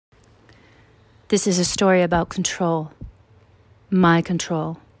This is a story about control. My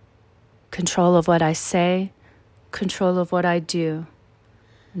control. Control of what I say. Control of what I do.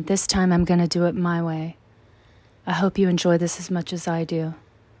 And this time I'm going to do it my way. I hope you enjoy this as much as I do.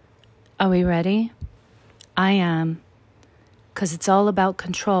 Are we ready? I am. 'Cause it's all about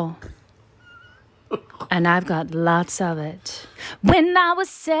control. And I've got lots of it. When I was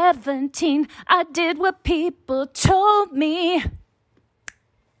 17, I did what people told me.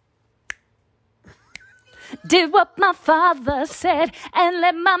 Did what my father said and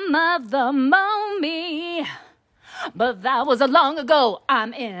let my mother moan me. But that was a long ago.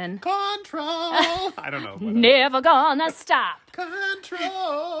 I'm in control. I don't know. Never gonna stop.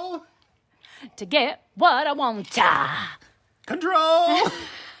 Control. To get what I want. Control.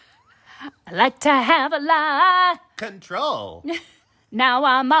 I like to have a lie. Control. Now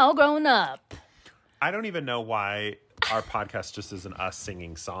I'm all grown up. I don't even know why our podcast just isn't us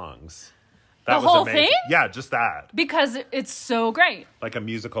singing songs. The whole thing? Yeah, just that. Because it's so great. Like a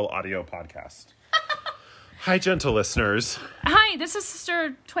musical audio podcast. Hi, gentle listeners. Hi, this is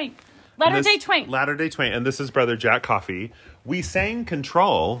Sister Twain. Latter-day Twain. Latter-day Twain. And this is Brother Jack Coffee. We sang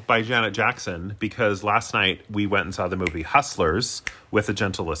Control by Janet Jackson because last night we went and saw the movie Hustlers with a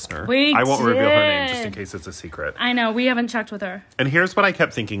gentle listener. I won't reveal her name just in case it's a secret. I know. We haven't checked with her. And here's what I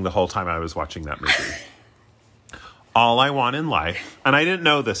kept thinking the whole time I was watching that movie. All I want in life, and I didn't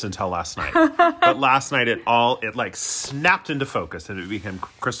know this until last night, but last night it like snapped into focus and it became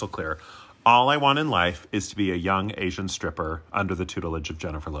crystal clear. All I want in life is to be a young Asian stripper under the tutelage of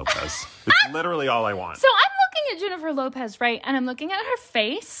Jennifer Lopez. It's literally all I want. So I'm looking at Jennifer Lopez, right? And I'm looking at her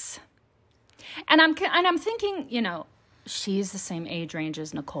face. And I'm thinking, you know, she's the same age range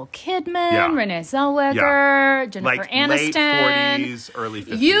as Nicole Kidman, Renee Zellweger, Jennifer Aniston. Late 40s, early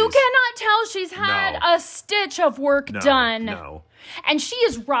 50s. You cannot tell she's had a stitch of work done. No. And she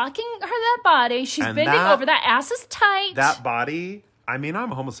is rocking that body. She's bending over. That ass is tight. That body... I mean, I'm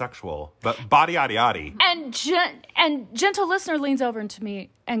homosexual, but body, yaddy, yaddy. And gentle listener leans over to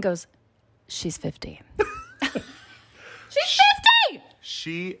me and goes, she's 50. She's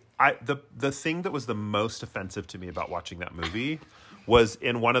 50! The thing that was the most offensive to me about watching that movie was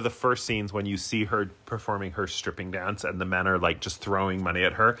in one of the first scenes when you see her performing her stripping dance and the men are like just throwing money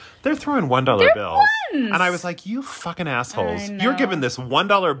at her. They're throwing $1 bills. Ones. And I was like, you fucking assholes. You're giving this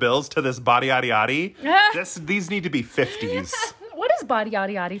 $1 bills to this body, yaddy, yaddy. These need to be 50s. What is body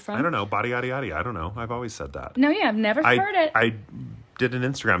yaddy yaddy from? I don't know. Body yaddy yaddy. I don't know. I've always said that. No, yeah, I've never heard it. I did an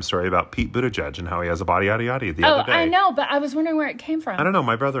Instagram story about Pete Buttigieg and how he has a body yaddy yaddy the other day. I know, but I was wondering where it came from. I don't know.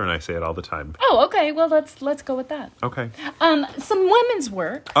 My brother and I say it all the time. Oh, okay. Well, let's go with that. Okay. Some women's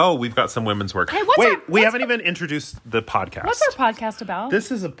work. Oh, we've got some women's work. Hey, we haven't even introduced the podcast. What's our podcast about?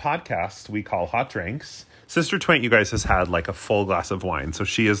 This is a podcast we call Hot Drinks. Sister Twain, you guys, has had like a full glass of wine, so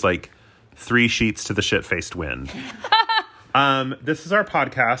she is like 3 sheets to the shit-faced wind. This is our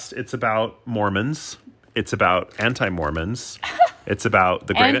podcast. It's about Mormons. It's about anti-Mormons. It's about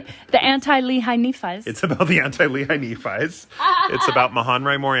the anti-Lehi Nephites. It's about the anti-Lehi Nephites. It's about Mahan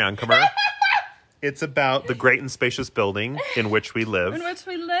Rai Moryankumar. It's about the great and spacious building in which we live.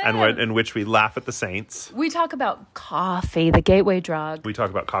 And in which we laugh at the saints. We talk about coffee, the gateway drug. We talk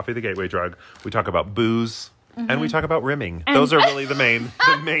about coffee, the gateway drug. We talk about booze. Mm-hmm. And we talk about rimming. Those are really the main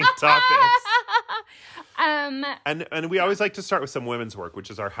topics. And we always like to start with some women's work, which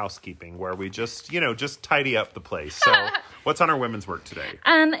is our housekeeping, where we just tidy up the place. So what's on our women's work today?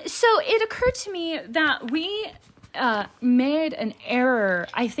 So it occurred to me that we made an error.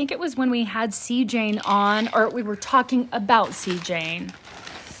 I think it was when we had C. Jane on, or we were talking about C. Jane.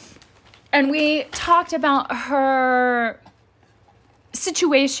 And we talked about her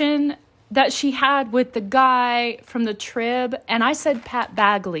situation that she had with the guy from the Trib, and I said Pat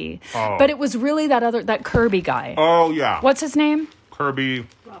Bagley, but it was really that Kirby guy. Oh, yeah. What's his name? Kirby.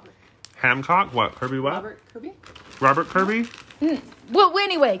 Robert. Hancock? What? Kirby what? Robert Kirby? Robert Kirby? Well,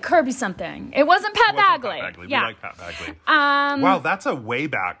 anyway, Kirby something. It wasn't Pat Bagley. Pat Bagley. Yeah. We like Pat Bagley. Wow, that's a way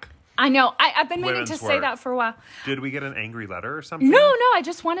back. I know. I've been meaning to say work. that for a while. Did we get an angry letter or something? No. I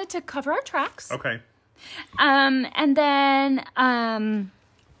just wanted to cover our tracks. Okay. And then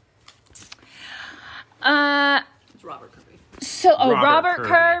It's Robert Kirby. Robert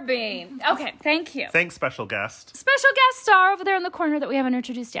Kirby. Okay, thank you. Thanks, special guest. Special guest star over there in the corner that we haven't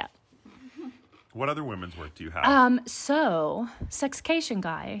introduced yet. What other women's work do you have? So, Sexcation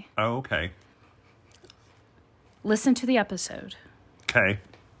Guy. Oh, okay. Listen to the episode. Okay.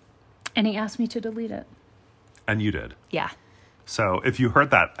 And he asked me to delete it. And you did. Yeah. So, if you heard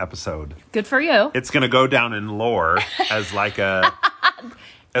that episode... Good for you. It's going to go down in lore as like a...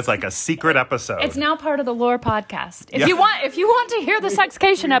 It's like a secret episode. It's now part of the Lore podcast. If you want to hear the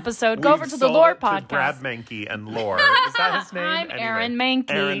Sexcation episode, go over to the Lore podcast. Brad Mankey and Lore. Is that his name? I'm Anyway, Aaron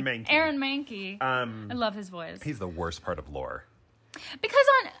Mankey. Aaron Mankey. I love his voice. He's the worst part of Lore. Because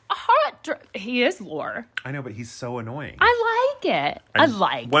on he is Lore. I know, but he's so annoying. I like it.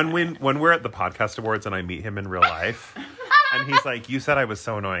 When we're at the podcast awards and I meet him in real life, and he's like, "You said I was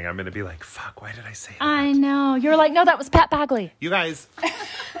so annoying." I'm going to be like, "Fuck, why did I say that?" I know. You're like, no, that was Pat Bagley. You guys.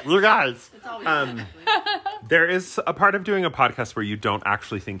 There is a part of doing a podcast where you don't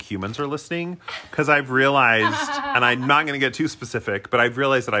actually think humans are listening, because I've realized, and I'm not going to get too specific, but I've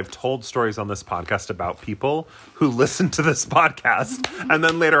realized that I've told stories on this podcast about people who listen to this podcast, and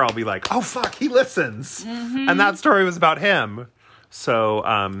then later I'll be like, oh fuck, he listens. And that story was about him.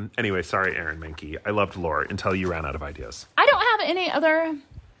 So anyway, sorry, Aaron Mankey. I loved Lore until you ran out of ideas. I don't have any other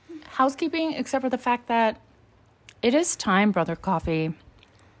housekeeping except for the fact that it is time, Brother Coffee,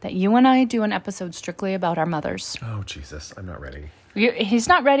 that you and I do an episode strictly about our mothers. Oh, Jesus. I'm not ready. He's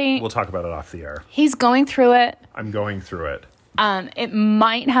not ready. We'll talk about it off the air. He's going through it. I'm going through it. It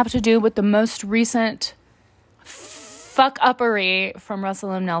might have to do with the most recent fuck-uppery from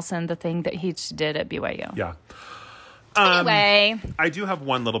Russell M. Nelson, the thing that he did at BYU. Yeah. Anyway. I do have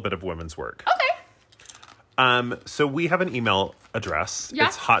one little bit of women's work. Okay. So we have an email address. Yeah.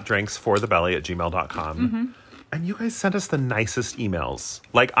 It's hotdrinksforthebelly@gmail.com. Mm-hmm. And you guys sent us the nicest emails.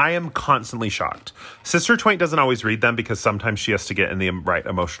 Like, I am constantly shocked. Sister Twain doesn't always read them because sometimes she has to get in the right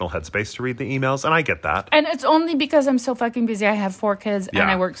emotional headspace to read the emails, and I get that. And it's only because I'm so fucking busy. I have 4 kids and Yeah.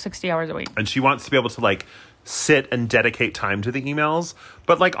 I work 60 hours a week. And she wants to be able to, like, sit and dedicate time to the emails.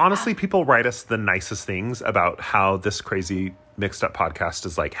 But, like, honestly, people write us the nicest things about how this crazy mixed up podcast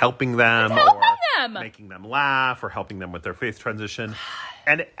is, like, helping them or making them laugh or helping them with their faith transition.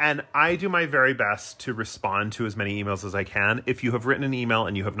 And I do my very best to respond to as many emails as I can. If you have written an email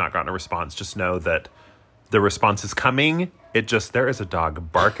and you have not gotten a response, just know that the response is coming. There is a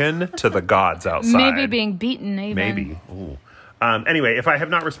dog barking to the gods outside. Maybe being beaten even. Maybe. Ooh. Anyway, if I have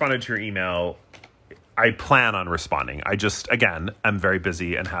not responded to your email, I plan on responding. I just, again, I'm very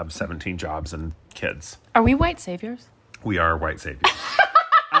busy and have 17 jobs and kids. Are we white saviors? We are white saviors.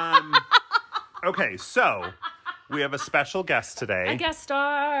 Okay, so we have a special guest today. A guest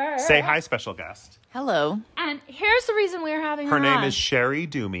star. Say hi, special guest. Hello. And here's the reason we're having her Her name on. is Sherry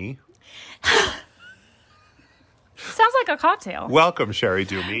Doomy. Sounds like a cocktail. Welcome, Sherry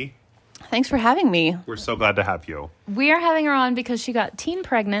Doomy. Thanks for having me. We're so glad to have you. We are having her on because she got teen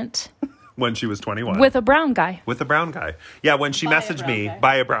pregnant When she was 21. with a brown guy. With a brown guy. Yeah, when she messaged me,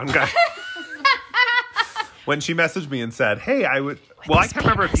 by a brown guy. When she messaged me and said, hey, I can't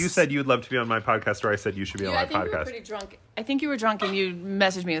remember if you said you would love to be on my podcast or I said you should be on my I think you were podcast. pretty drunk. I think you were drunk and you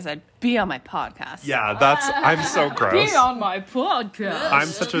messaged me and said, be on my podcast. Yeah, I'm so gross. on my podcast. I'm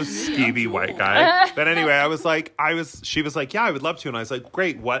such a skeevy white guy. But anyway, she was like, yeah, I would love to. And I was like,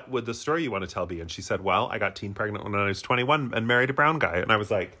 great, what would the story you want to tell be? And she said, well, I got teen pregnant when I was 21 and married a brown guy. And I was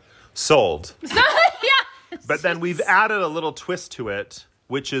like, sold. Yeah. But then we've added a little twist to it,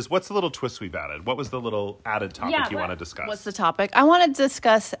 which is, what's the little twist we've added? What was the little added topic you want to discuss? What's the topic? I want to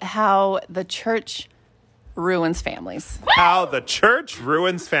discuss how the church ruins families. How the church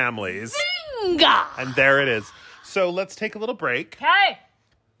ruins families. And there it is. So let's take a little break. Okay.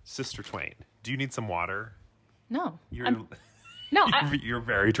 Sister Twain, do you need some water? No. You're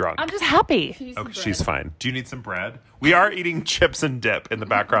very drunk. I'm just happy. Okay, she's fine. Do you need some bread? We are eating chips and dip in the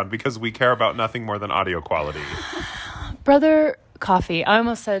background because we care about nothing more than audio quality. Brother Coffee. I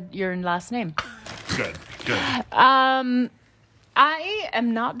almost said your last name. Good. I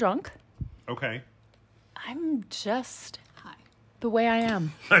am not drunk. Okay. I'm just the way I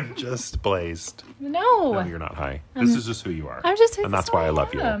am. I'm just blazed. No. No, you're not high. This is just who you are. I'm just and that's why I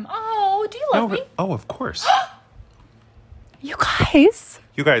love you. Oh, do you love me? Oh, of course. You guys.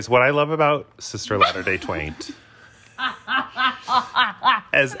 You guys, what I love about Sister Latter-day Twain,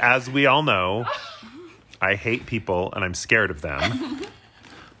 as we all know, I hate people and I'm scared of them,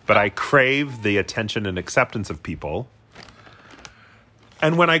 but I crave the attention and acceptance of people.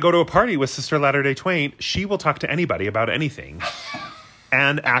 And when I go to a party with Sister Latter-day Twain, she will talk to anybody about anything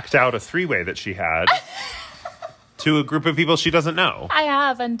and act out a 3-way that she had to a group of people she doesn't know. I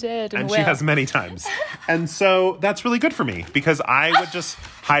have and did and And will. she has many times. And so that's really good for me because I would just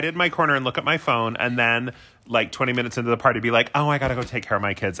hide in my corner and look at my phone and then like 20 minutes into the party be like, oh, I got to go take care of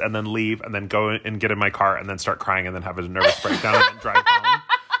my kids and then leave and then go and get in my car and then start crying and then have a nervous breakdown and then drive home.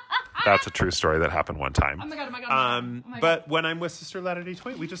 That's a true story that happened one time. Oh my God. But when I'm with Sister Latter-day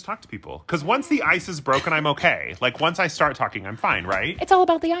Twain, we just talk to people. Because once the ice is broken, I'm okay. Like once I start talking, I'm fine, right? It's all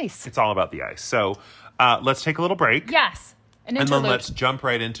about the ice. It's all about the ice. So let's take a little break. Yes. And then let's jump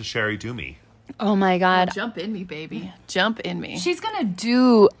right into Sherry Do Me. Oh my God. Jump in me, baby. Jump in me. She's going to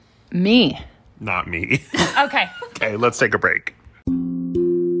do me. Not me. Okay. Okay, let's take a break.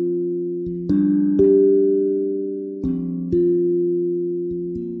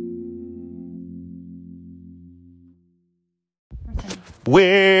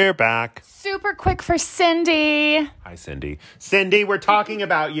 We're back. Super quick for Cindy. Hi, Cindy. Cindy, we're talking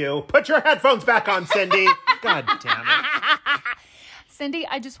about you. Put your headphones back on, Cindy. God damn it. Cindy,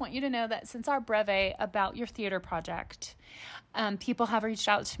 I just want you to know that since our breve about your theater project, people have reached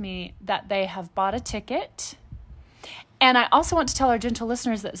out to me that they have bought a ticket. And I also want to tell our gentle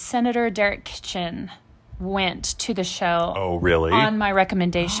listeners that Senator Derek Kitchen went to the show. Oh, really? On my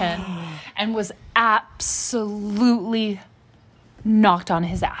recommendation and was absolutely knocked on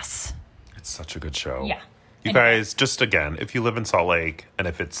his ass. It's such a good show. Yeah. You guys, just again, if you live in Salt Lake and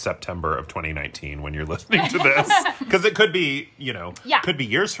if it's September of 2019 when you're listening to this, because it could be, could be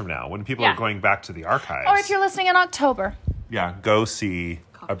years from now when people are going back to the archives. Or if you're listening in October. Yeah, go see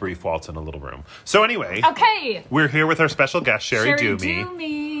A Brief Waltz in a Little Room. So anyway, okay, we're here with our special guest, Sherry Do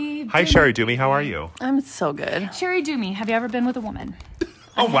Me. Hi, Sherry Do Me. How are you? I'm so good. Sherry Do Me. Have you ever been with a woman?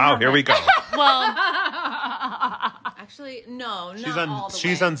 Oh, wow. Here we go. Well, actually, no, She's not all the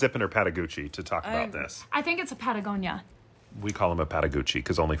she's way. unzipping her Patagucci to talk about this. I think it's a Patagonia. We call them a Patagucci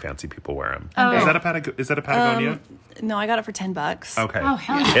because only fancy people wear them. Oh. Is that a Patagonia? No, I got it for $10. Okay. Oh,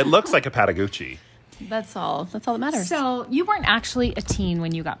 hell yeah. It looks like a Patagucci. That's all. That's all that matters. So you weren't actually a teen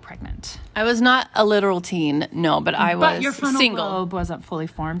when you got pregnant. I was not a literal teen, no, but I was But your frontal single. lobe wasn't fully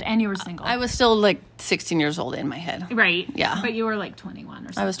formed, and you were single. I was still like 16 years old in my head. right. Yeah. But you were like 21 or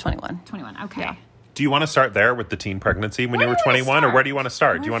something. I was 21. 21. Okay. Yeah. Do you want to start there with the teen pregnancy when Where you were do you wanna 21, or start? where do you want to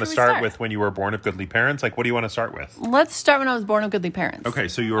start? Do you Where want to should we start start? with when you were born of goodly parents? Like, what do you want to start with? Let's start when I was born of goodly parents. Okay,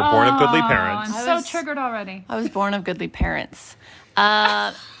 so you were born of goodly parents. I'm I so was- triggered already. I was born of goodly parents.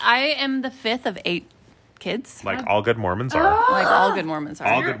 I am the fifth of 8 kids, Like all good Mormons are. like all good Mormons are.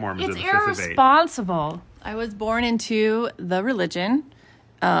 All good Mormons are It's the fifth of eight. irresponsible. I was born into the religion.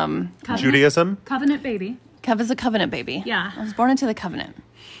 Judaism? Covenant baby. Kev is a covenant baby. Yeah. I was born into the covenant.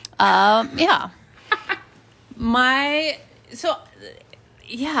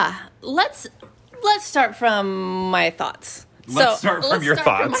 Yeah. Let's start from my thoughts. Let's start from your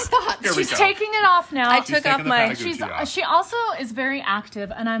start from thoughts. my thoughts. Here we She's go. taking it off now. I took taking off the my. Patagucci off. She also is very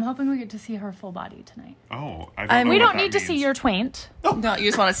active, and I'm hoping we get to see her full body tonight. Oh, I I'm- don't know We what don't that need to means. see your twaint. No, you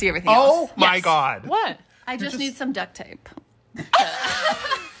just want to see everything Oh else. my Yes. God. What? I just need some duct tape.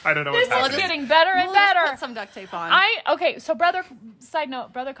 I don't know what's This is happening. getting better and We'll just better. Put some duct tape on. Okay, so side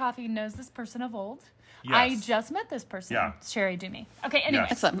note, Brother Coffee knows this person of old. Yes. I just met this person, Yeah. Sherry Do Me. Okay, anyway,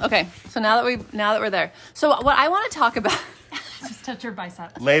 Yes. Excellent. Okay, so now that we're there, so what I want to talk about. just touch your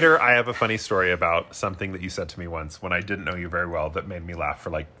bicep. Later, I have a funny story about something that you said to me once when I didn't know you very well that made me laugh for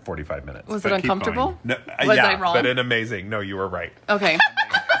like 45 minutes. Was But it keep uncomfortable? going. No, Was yeah, I wrong? but amazing. No, you were right. Okay.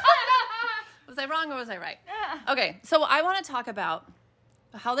 Was I wrong or was I right? Okay, so I want to talk about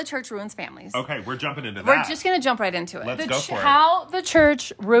how the church ruins families. Okay, we're jumping into We're that. just going to jump right into it. Let's go for it. How the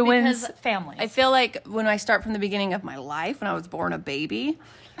church ruins Because families. I feel like when I start from the beginning of my life, when I was born a baby,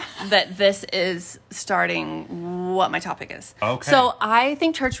 that this is starting what my topic is. Okay. So I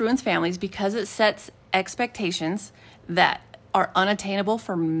think church ruins families because it sets expectations that are unattainable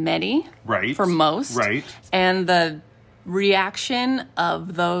for many, Right. for most. Right. And the reaction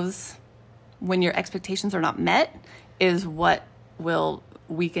of those when your expectations are not met is what will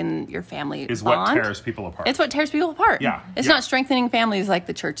weaken your family Is bond. what tears people apart. It's what tears people apart. Yeah, It's yeah. not strengthening families like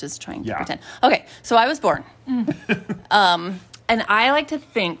the church is trying to Yeah. pretend. Okay, so I was born. And I like to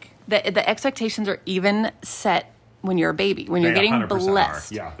think that the expectations are even set when you're a baby, when you're They getting 100% are.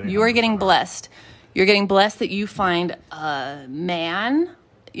 blessed. Yeah, they you are 100% getting are. blessed. You're getting blessed that you find a man,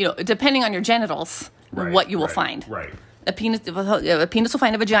 depending on your genitals, Right, what you will right, find. Right. A penis will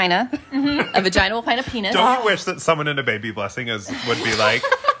find a vagina. A vagina will find a penis. Don't you wish that someone in a baby blessing would be like,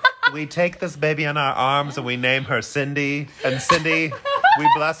 we take this baby in our arms and we name her Cindy. And Cindy, we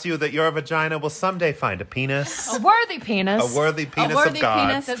bless you that your vagina will someday find a penis. a worthy penis. A worthy penis worthy of God.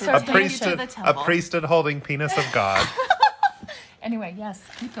 penis that a serves you to priesthood, the a temple. priesthood holding penis of God. Anyway, yes,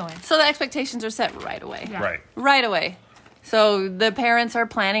 keep going. So the expectations are set right away. Yeah. Right. Right away. So the parents are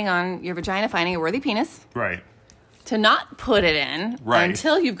planning on your vagina finding a worthy penis Right. to not put it in Right.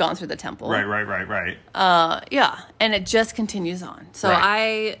 until you've gone through the temple. Right. Yeah, and it just continues on. So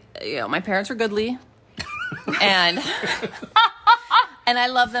Right. my parents were goodly, and and I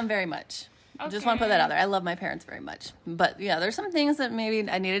love them very much. Just want to put that out there. I love my parents very much, but yeah, there's some things that maybe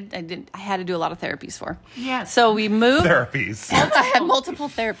I had to do a lot of therapies for. Yes. So we moved. Therapies. I had multiple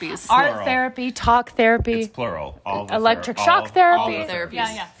therapies. Art Plural. therapy, talk therapy, It's plural. All the electric all- shock all therapy. the Therapies.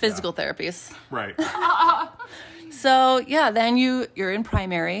 Yeah. Physical therapies. Right. So yeah, then you're in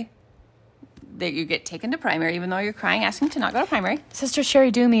primary. That you get taken to primary, even though you're crying, asking to not go to primary. Sister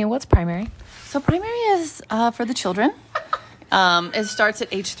Sherry Doomy, what's primary? So primary is for the children. It starts at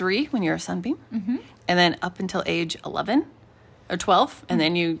age 3 when you're a sunbeam, and then up until age 11 or 12, and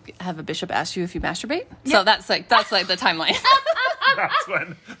then you have a bishop ask you if you masturbate. So that's like the timeline.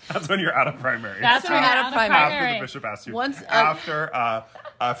 That's when you're out of primary. That's when you're out of primary. After the bishop asks you. Once, after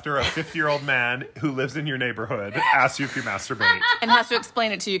a 50-year-old man who lives in your neighborhood asks you if you masturbate. and has to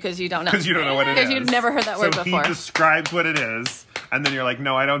explain it to you because you don't know. Because you don't know what it is. Because you've never heard that word so before. he describes what it is, and then you're like,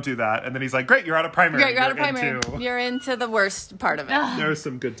 no, I don't do that. And then he's like, great, you're out of primary. You're out of primary. into- You're into the worst part of it. There are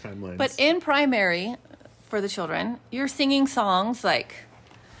some good timelines. But in primary, for the children, you're singing songs like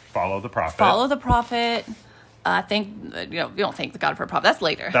Follow the prophet. "Follow the Prophet." You don't thank the God for a prophet. That's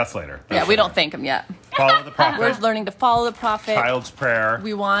later. That's later. Yeah, we don't thank him yet. Follow the prophet. We're learning to follow the prophet. Child's prayer.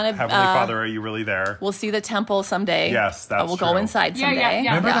 We want to. Heavenly Father, are you really there? We'll see the temple someday. Yes, that's We'll go true. inside Yeah, someday. yeah.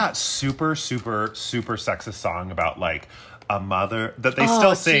 Remember that super, super, super sexist song about like a mother that they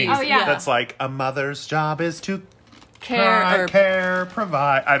still sing? geez. Oh, yeah. That's like a mother's job is to Care or care,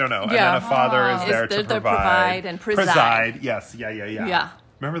 provide. I don't know. And Yeah. then a father is Is there there to to provide. provide and preside. Yes. Yeah. Yeah.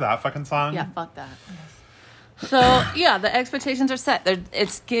 Remember that fucking song? Yeah, fuck that. So yeah, the expectations are set.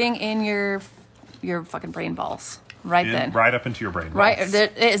 It's getting in your fucking brain balls right then. Right up into your brain. Right, balls.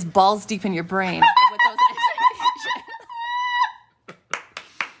 it is balls deep in your brain with those expectations.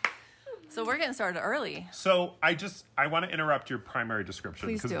 So we're getting started early. So I want to interrupt your primary description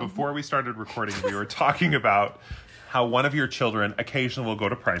Please because do. before we started recording, we were talking about how one of your children occasionally will go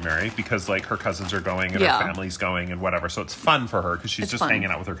to primary because like her cousins are going and Yeah. her family's going and whatever. So it's fun for her because she's It's just fun.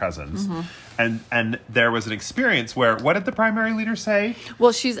 hanging out with her cousins. And there was an experience where what did the primary leader say?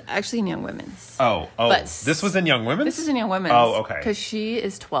 Well, she's actually in Young Women's. Oh, But this was in Young Women's. This is in Young Women's. Oh, okay. Because she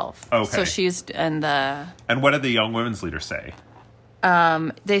is 12. Okay. So she's in the. And what did the Young Women's leader say?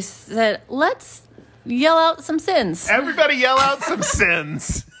 They said, let's yell out some sins. Everybody yell out some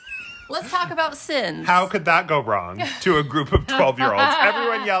sins. Let's talk about sins. How could that go wrong to a group of 12-year-olds?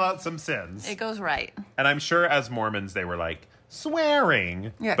 Everyone yell out some sins. It goes right. And I'm sure as Mormons, they were like,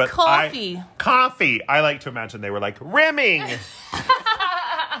 swearing. Yeah, but coffee. Coffee. I like to imagine they were like, rimming.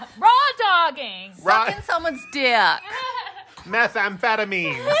 Raw dogging. Sucking someone's dick.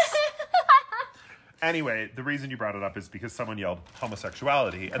 Methamphetamines. Anyway, the reason you brought it up is because someone yelled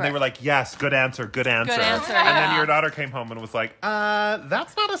homosexuality. And they Correct. were like, yes, good answer, good answer. Good answer, And then yeah. your daughter came home and was like,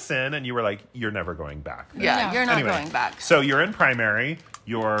 that's not a sin. And you were like, you're never going back. Yeah, you're not Anyway, going back. So you're in primary.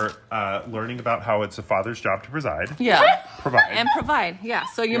 You're learning about how it's a father's job to preside. Yeah. Provide. And provide, yeah.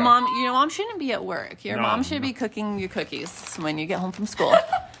 So your Yeah. mom shouldn't be at work. Your No, mom should no. be cooking your cookies when you get home from school.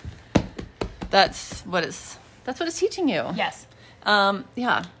 That's what it's teaching you. Yes.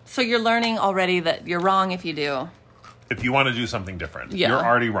 Yeah. So you're learning already that you're wrong if you do. If you want to do something different, Yeah. you're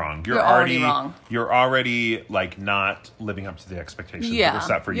already wrong. You're already wrong. You're already like not living up to the expectations Yeah. that were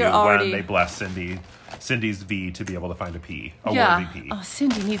set for You're you already- when they blessed Cindy's V to be able to find a P, a Yeah. worthy P. Oh,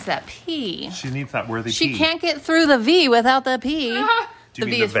 Cindy needs that P. She needs that worthy She P. can't get through the V without the P. Do you the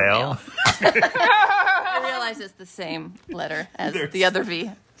mean V the is for veil? I realize it's the same letter as There's- the other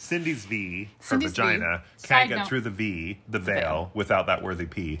V. Cindy's V, her Cindy's vagina, Side can't get note. through the V, the veil, without that worthy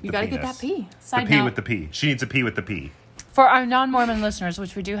P. You got to get that P. The Side P note. with the P. She needs a P with the P. For our non-Mormon listeners,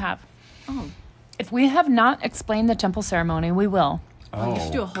 which we do have, if we have not explained the temple ceremony, we will. Oh, you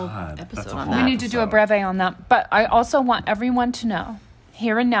should do a whole God, episode that's a on whole that. We need to do a breve on that. But I also want everyone to know,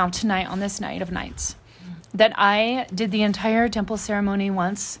 here and now, tonight, on this night of nights, that I did the entire temple ceremony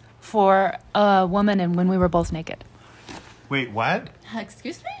once for a woman and when we were both naked. Wait, what?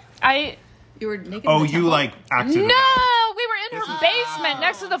 Excuse me? You were naked. Oh, in the you temple? like acted it out. No, we were in This her is- basement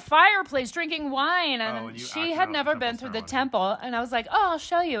next to the fireplace drinking wine, and, and you she acted had out never the been temple through the ceremony. temple, and I was like, "Oh, I'll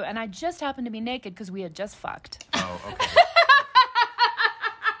show you," and I just happened to be naked because we had just fucked. Oh, okay.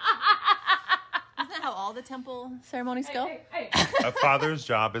 Isn't that how all the temple ceremonies go? A father's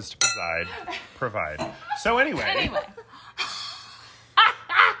job is to provide. So anyway.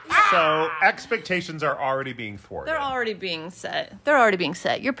 So expectations are already being thwarted. They're already being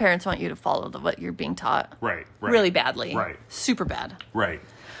set. Your parents want you to follow what you're being taught. Right. Really badly. Right. Super bad. Right.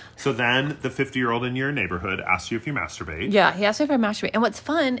 So then the 50-year-old in your neighborhood asks you if you masturbate. Yeah, he asked me if I masturbate. And what's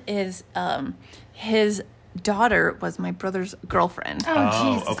fun is his daughter was my brother's girlfriend.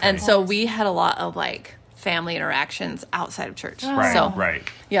 Oh, Jesus. okay. And so we had a lot of like family interactions outside of church. Right, So, right.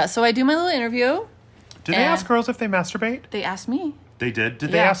 yeah, so I do my little interview. Did they ask girls if they masturbate? They asked me. They did.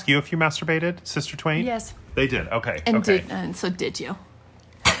 Did they Yeah. ask you if you masturbated, Sister Twain? Yes. They did. Okay. And okay. so did you?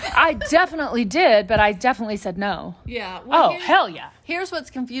 I definitely did, but I definitely said no. Yeah. Oh, hell yeah. Here's what's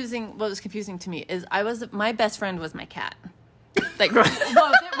confusing. What was confusing to me is my best friend was my cat. Like, Whoa,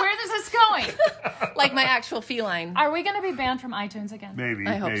 where is this going? like my actual feline. Are we going to be banned from iTunes again? Maybe.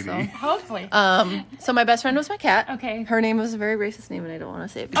 I hope maybe. so. Hopefully. So my best friend was my cat. Okay. Her name was a very racist name, and I don't want to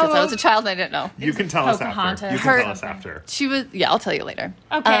say it because I was a child and I didn't know. You can tell us after. Pocahontas. You can Her- tell us after. She was. Yeah, I'll tell you later.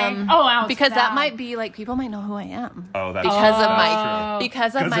 Okay. Ouch, because that sad. might be like people might know who I am. Oh, that's because true. of my That's true.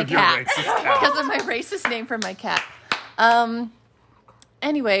 because of Because my of your cat. racist cat. Because of my racist name for my cat.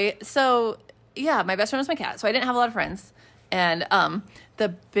 Anyway, so yeah, my best friend was my cat, so I didn't have a lot of friends, and the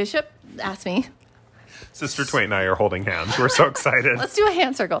bishop asked me, Sister Twain and I are holding hands. We're so excited. let's do a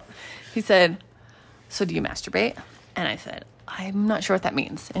hand circle. He said, so do you masturbate? And I said, I'm not sure what that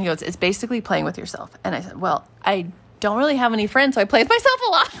means. And he goes, it's basically playing with yourself. And I said, well, I don't really have any friends, so I play with myself a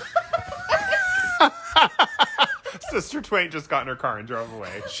lot. Sister Twain just got in her car and drove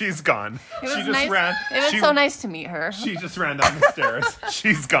away. She's gone. It was She just nice. ran. It was she, so nice to meet her. She just ran down the stairs.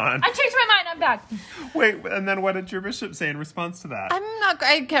 She's gone. I changed my mind. I'm back. Wait, and then what did your bishop say in response to that?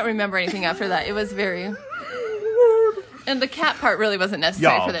 I can't remember anything after that. It was very... And the cat part really wasn't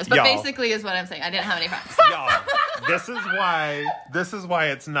necessary Y'all, for this. But y'all. basically is what I'm saying. I didn't have any friends. Y'all, this is why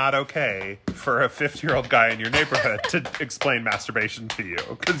it's not okay for a 50-year-old guy in your neighborhood to explain masturbation to you,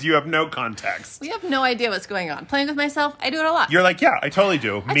 because you have no context. We have no idea what's going on. Playing with myself, I do it a lot. You're like, yeah, I totally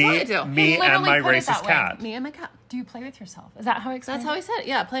do. I totally do. Me He and my literally put it racist that way. cat. Me and my cat. Do you play with yourself? Is that how it That's how he said it.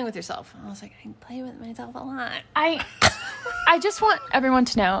 Yeah, playing with yourself. I was like, I play with myself a lot. I just want everyone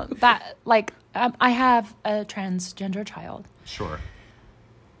to know that, like, I have a transgender child, Sure,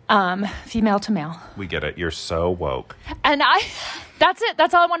 female to male. we get it. You're so woke. And that's it.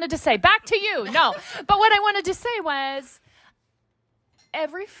 That's all I wanted to say. Back to you. No. But what I wanted to say was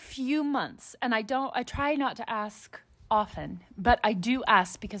every few months, and I try not to ask often, but I do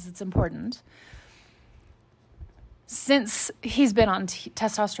ask because it's important. Since he's been on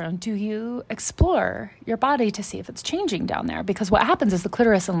testosterone, do you explore your body to see if it's changing down there? Because what happens is the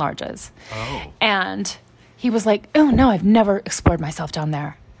clitoris enlarges. Oh. And he was like, oh, no, I've never explored myself down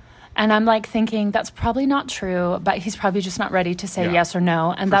there. And I'm like thinking that's probably not true, but he's probably just not ready to say Yeah, yes or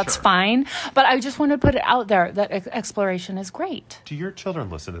no. And for that's sure. fine. But I just want to put it out there that exploration is great. Do your children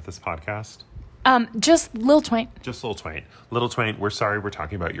listen to this podcast? Just Lil Twain. Just Little Twain. Little Twain, we're sorry we're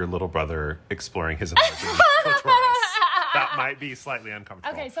talking about your little brother exploring his enlarging clitoris. That might be slightly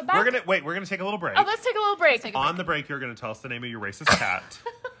uncomfortable. Okay, so back- we're gonna take a little break. Oh, let's take a little break. On the break, you're gonna tell us the name of your racist cat.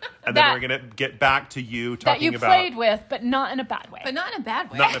 And That- then we're gonna get back to you That talking you about played with, but not in a bad way. But not in a bad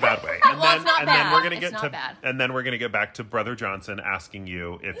way. not in a bad way. And Well, it's not bad. we're gonna It's get not to bad. and then we're gonna get back to Brother Johnson asking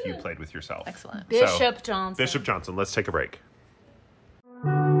you if you played with yourself. Excellent. Bishop Johnson. Bishop Johnson, let's take a break.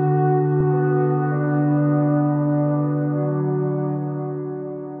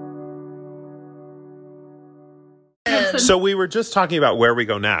 So we were just talking about where we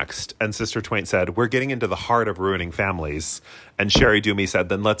go next, and Sister Twain said, we're getting into the heart of ruining families. And Sherry Doomy said,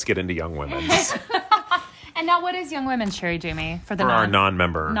 then let's get into Young Women's. And now what is Young Women, Sherry Doomy? For the For our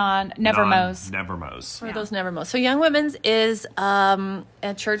non-member. Nevermos. Nevermos. For those never most. So Young Women's is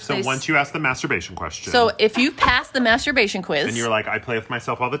at church. So once you ask the masturbation question. So if you pass the masturbation quiz. and you're like, I play with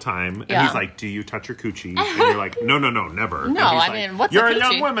myself all the time. And Yeah. he's like, do you touch your coochie? And you're like, no, never. And No, he's I like, mean, what's a you're a coochie?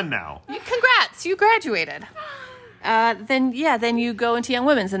 young woman now. Congrats, you graduated. Then you go into Young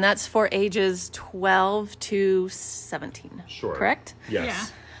Women's, and that's for ages 12 to 17. Sure. Correct?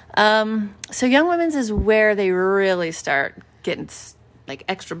 Yes. So Young Women's is where they really start getting like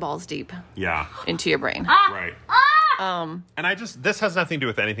extra balls deep Yeah. into your brain. Right. And this has nothing to do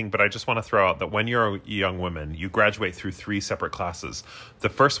with anything, but I just want to throw out that when you're a young woman, you graduate through 3 separate classes. The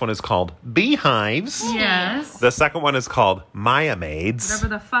first one is called Beehives. Yes. The second one is called Maya Maids. Whatever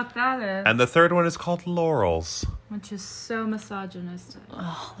the fuck that is. And the third one is called Laurels. Which is so misogynistic.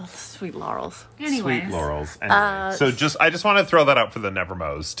 Sweet laurels. Anyways. Sweet Laurels. Anyway, so I just want to throw that out for the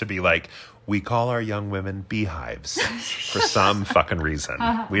Nevermos to be like, we call our young women beehives for some fucking reason.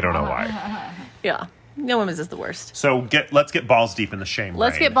 We don't know why. Yeah. Young Women's is the worst. So let's get balls deep in the shame.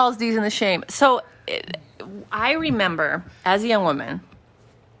 Let's rain. get balls deep in the shame. So I remember as a young woman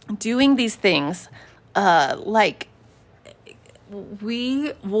doing these things like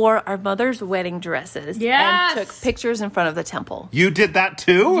we wore our mother's wedding dresses Yes. and took pictures in front of the temple. You did that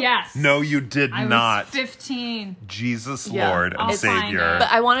too? Yes. No, you did I not. was 15. Jesus, Yeah. Lord and I'll find Savior. it.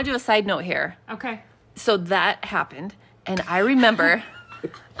 But I want to do a side note here. Okay. So that happened, and I remember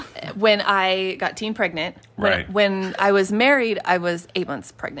when I got teen pregnant. Right. When I was married, I was 8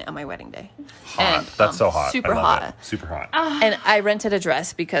 months pregnant on my wedding day. Hot. And, That's so hot. Super I love hot. It. Super hot. And I rented a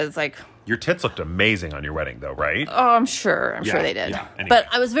dress because, like, Your tits looked amazing on your wedding, though, right? oh, I'm sure Yeah, they did. yeah, anyway. But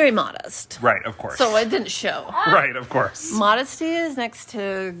I was very modest. Right, of course. So it didn't show. Right, of course. Modesty is next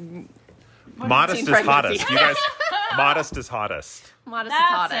to Modest teen is pregnancy. hottest. You guys, modest is hottest. modest is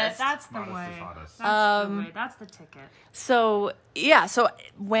That's hottest. it. That's the Modest way. is hottest. That's the way. That's the ticket. So, yeah. So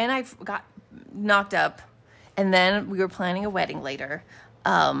when I got knocked up and then we were planning a wedding later,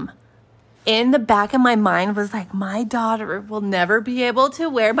 in the back of my mind was like, my daughter will never be able to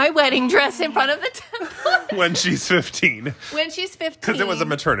wear my wedding dress in front of the temple When she's 15. when she's 15. Because it was a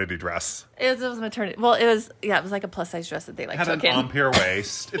maternity dress. It was a maternity. Well, it was like a plus size dress that they like Had took an in. Ampere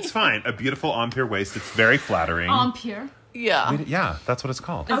waist. It's fine. A beautiful Ampere waist. It's very flattering. Pure. Yeah. Yeah, that's what it's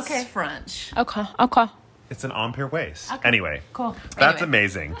called. It's Okay. French. Okay. It's an Ampere waist. Anyway. Cool. That's Anyway.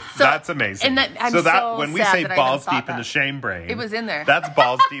 amazing. So- That's amazing. and that- I'm so that so when we sad say that I balls even thought deep in the that. shame brain, It was in there. That's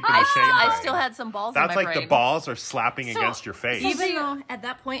balls deep in the shame brain. I still had some balls That's in my like brain. the balls are slapping So, against your face. Even though at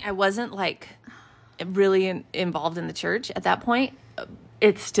that point I wasn't like really involved in the church, at that point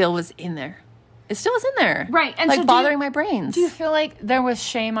it still was in there. It still was in there. Right, and like so do bothering you- my brains. Do you feel like there was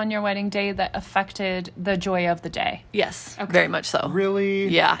shame on your wedding day that affected the joy of the day? Yes, very much so. Really?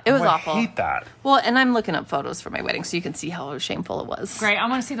 Yeah, it was Oh, awful. I hate that. Well, and I'm looking up photos for my wedding so you can see how shameful it was. Great. I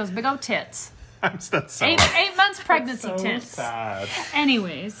want to see those big old tits. That's so, 8 months pregnancy so tits. sad.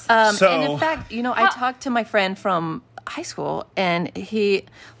 Anyways. So- And in fact, I talked to my friend from high school and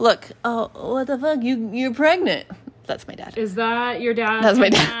look, oh, what the fuck? You're pregnant. That's my dad. Is that your dad? That's my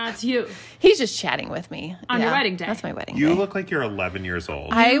dad. That's you. He's just chatting with me. On your wedding day. That's my wedding You day. look like you're 11 years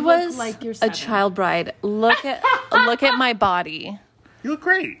old. I look was like you're a 7. child bride. Look at my body. You look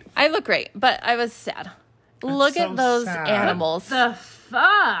great. I look great, but I was sad. Look so at those sad. animals. The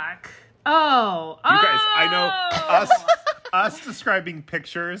fuck? Oh. You guys, I know us describing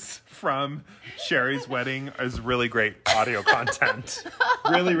pictures from Sherry's wedding is really great audio content.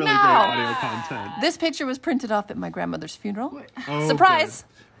 Really, really great audio content. This picture was printed off at my grandmother's funeral. Oh, Surprise! good.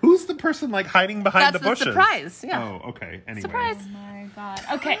 Who's the person like hiding behind That's the the bushes? surprise, yeah. Oh, okay. Anyway. Surprise! Oh my god.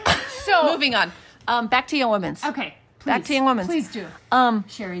 Okay. So Moving on. Back to Young Women's. Okay. Please, Back to Young Women's. Please do.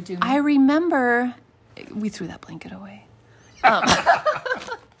 Sherry, do. I remember we threw that blanket away.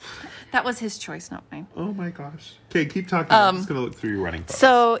 That was his choice, not mine. Oh my gosh. Okay, keep talking. I'm just going to look through your wedding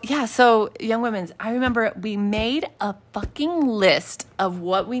photos. So Young Women's, I remember we made a fucking list of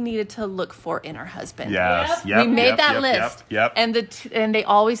what we needed to look for in our husband. Yes. We Yep, made yep, that yep, list. Yep. And and they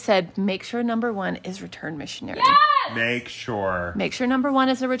always said, make sure number 1 is return missionary. Make sure. Make sure number 1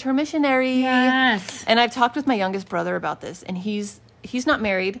 is a return missionary. Yes. And I've talked with my youngest brother about this, and he's not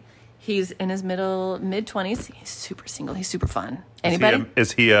married. He's in his mid-20s. He's super single. He's super fun. Anybody?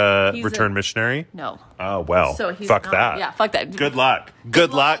 Is he a He's return a- missionary? No. Oh, well. So he's fuck not- that. Yeah, fuck that. Good luck.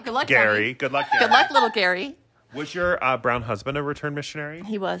 Good luck, Good luck, Gary. Tony. Good luck, Gary. Good luck, little Gary. Was your brown husband a return missionary?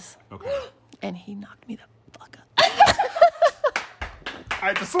 He was. Okay. And he knocked me the fuck up.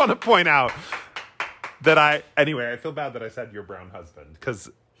 I just want to point out that I feel bad that I said your brown husband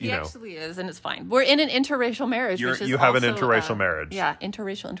because, He you know, actually is, and it's fine. We're in an interracial marriage. which is you have an also, interracial marriage. Yeah,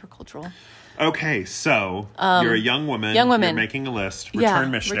 interracial, intercultural. okay, so you're a young woman. young woman. You're making a list. Yeah, Return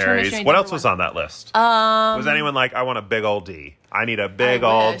return missionaries. missionary What number else was 1. on that list? Was anyone like, I want a big old D? I need a big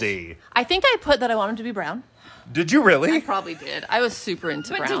old wish. D. I think I put that I want him to be brown. Did you really? I probably did. I was super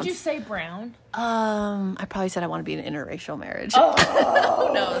into But browns. did you say brown? I probably said I want to be in an interracial marriage.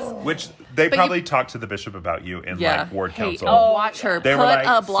 Who knows? Which they But probably talked to the bishop about you in Yeah. like ward Hey, council. watch her. They Put were like,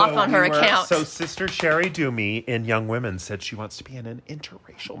 a block so on her we were- account. So Sister Sherry Doomy in Young Women said she wants to be in an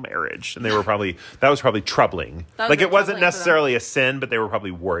interracial marriage, and they were probably that was probably troubling. That was Like very it wasn't troubling for them. necessarily a sin, but they were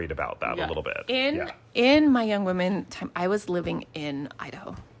probably worried about that Yeah. a little bit. In my young women time, I was living in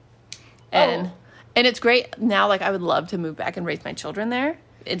Idaho, and it's great now. Like I would love to move back and raise my children there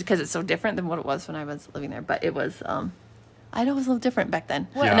because it's so different than what it was when I was living there. But it was Idaho was a little different back then,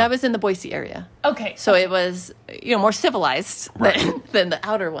 and Yeah. I was in the Boise area. Okay. So it was, more civilized than the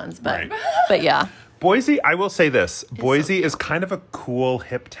outer ones, but Right. but yeah, Boise, I will say this: Boise is kind of a cool,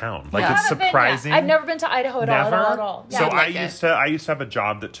 hip town. Like Yeah. it's Haven't been yet. surprising. I've never been to Idaho at all. Never. At all. So I'd I like used it. to have a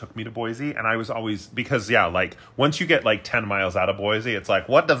job that took me to Boise, and I was always because like once you get like 10 miles out of Boise, it's like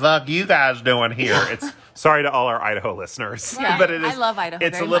what the fuck you guys doing here? It's sorry to all our Idaho listeners, Yeah, but it is. I love Idaho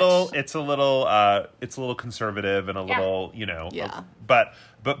It's very a little. much. It's a little conservative and a little Yeah.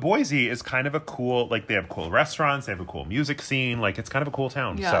 But Boise is kind of a cool. Like they have cool restaurants, they have a cool music scene. Like it's kind of a cool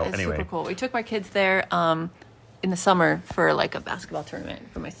town. yeah, so it's anyway, super cool. We took my kids there in the summer for like a basketball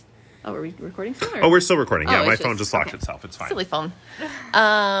tournament for my Oh, are we recording still? Oh, we're still recording. Yeah, Oh, my it's phone just- just locked okay. itself. It's fine. Silly phone.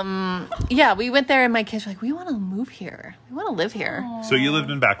 Yeah, we went there and my kids were like, we want to move here. We want to live here. So you lived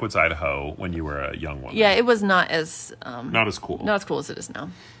in Backwoods, Idaho when you were a young woman. Yeah, it was not as Not as cool. not as cool as it is now.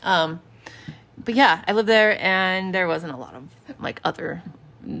 But yeah, I lived there and there wasn't a lot of like other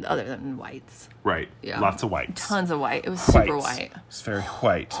than whites. Right. Yeah. Lots of whites. Tons of white. It was super Whites. white. It's very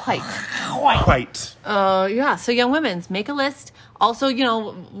white. White. White. Yeah, so Young Women's, make a list. Also, you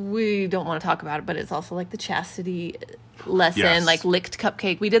know, we don't want to talk about it, but it's also like the chastity lesson, Yes. like licked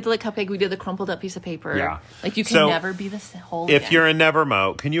cupcake. We did the licked cupcake. We did the crumpled up piece of paper. Yeah. Like you can So, never be the whole If again. you're a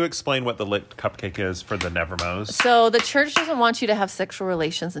Nevermo, can you explain what the licked cupcake is for the Nevermos? So the church doesn't want you to have sexual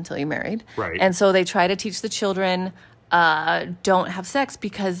relations until you're married. Right. And so they try to teach the children don't have sex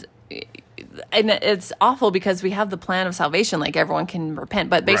because and it's awful because we have the plan of salvation, like everyone can repent.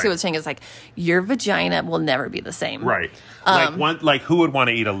 But basically Right. what it's saying is like your vagina will never be the same. Right. Like who would want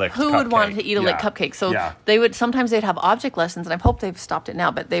to eat a licked cupcake? Who would want to eat a licked Yeah. cupcake? So Yeah. they'd have object lessons, and I hope they've stopped it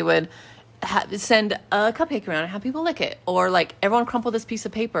now, but they would send a cupcake around and have people lick it, or like everyone crumple this piece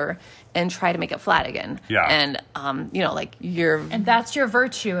of paper and try to make it flat again. Yeah. And you know, like And that's your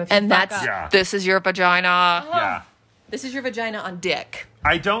virtue. If you and fuck that's up. Yeah. this is your vagina. Yeah. This is your vagina on dick.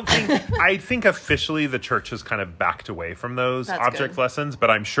 I think officially the church has kind of backed away from those That's object good. lessons, but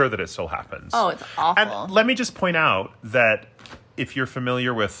I'm sure that it still happens. Oh, it's awful. And let me just point out that if you're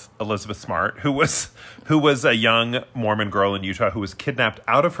familiar with Elizabeth Smart, who was a young Mormon girl in Utah who was kidnapped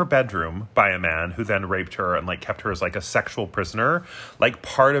out of her bedroom by a man who then raped her and like kept her as like a sexual prisoner, like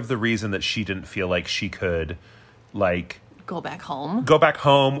part of the reason that she didn't feel like she could like Go back home. go back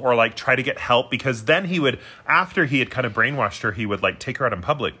home or like try to get help, because then he would, after he had kind of brainwashed her, he would like take her out in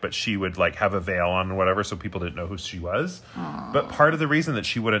public, but she would like have a veil on or whatever, so people didn't know who she was. But part of the reason that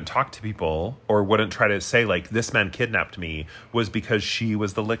she wouldn't talk to people or wouldn't try to say like this man kidnapped me was because she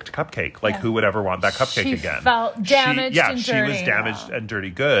was the licked cupcake. Like who would ever want that cupcake She again? felt damaged and she was dirty. damaged and dirty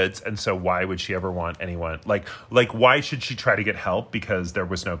goods, and so why would she ever want anyone like why should she try to get help, because there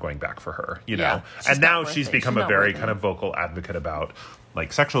was no going back for her, you Yeah, know? she's And not now worth she's it. become She's a not very worth kind it. of vocal advocate about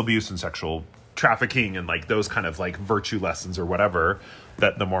like sexual abuse and sexual trafficking and like those kind of like virtue lessons or whatever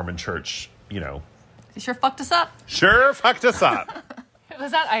that the Mormon church, you know, They sure fucked us up. sure fucked us up.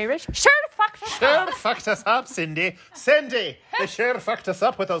 Was that Irish? Sure, fuck. Sure fucked us up, Cindy. Cindy, they sure fucked us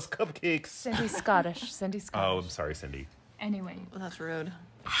up with those cupcakes. Cindy's Scottish. Cindy's Scottish. Oh, I'm sorry, Cindy. Anyway, Well, that's rude.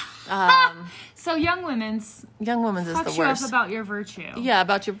 so Young Women's Young Women's is the fucks you up worst. about your virtue. Yeah,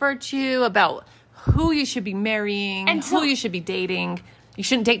 about your virtue, about who you should be marrying, And who so- you should be dating. You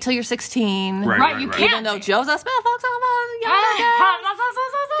shouldn't date till you're 16. Right, you can't. Even though Joseph Smith fucks on young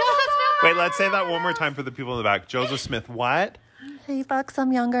Wait, let's say that one more time for the people in the back. Joseph Smith, what? He fucks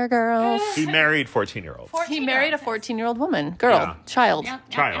some younger girls. He married 14-year-olds. He married a 14-year-old woman, girl, Yeah. child.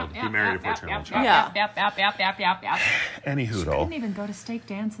 Child. He married a 14-year-old child. Yeah. Any Couldn't hoodle. even go to steak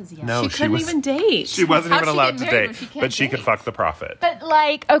dances yet. No, She couldn't was, even date. She wasn't How'd even she allowed get to married when date, she can't but she could date? fuck the prophet. But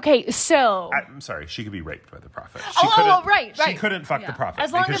like, okay, so I'm sorry, she could be raped by the prophet. She Oh, couldn't, right. She couldn't fuck the prophet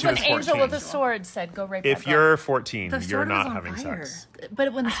as long because as she an was angel 14. with a sword said, "Go rape." If that girl." you're 14, The you're sword was not on having fire. sex.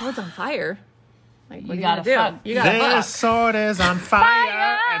 But when the sword's on fire, like, what You are gotta gonna fuck. do? You gotta This fuck. sword is on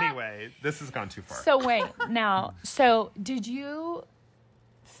fire. Anyway, this has gone too far. So wait, now, so did you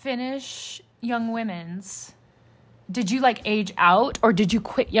finish Young Women's? Did you like age out, or did you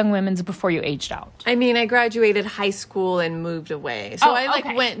quit Young Women's before you aged out? I mean, I graduated high school and moved away. So Oh, I like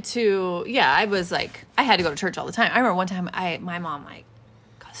okay. went to, I was like, I had to go to church all the time. I remember one time my mom like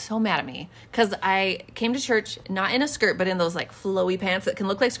got so mad at me because I came to church not in a skirt, but in those like flowy pants that can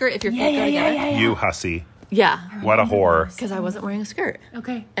look like skirt if your feet go together. You hussy. Yeah. What a whore. Because I wasn't wearing a skirt.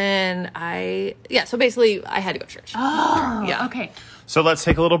 Okay. And so basically I had to go to church. Oh, Yeah. okay. So let's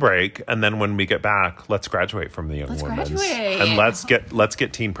take a little break, and then when we get back, let's graduate from the Young Women's. graduate. And let's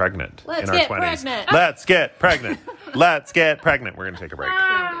get teen pregnant Let's in our get 20s. pregnant. Let's get pregnant. Let's get pregnant. We're going to take a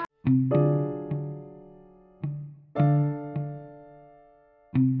break.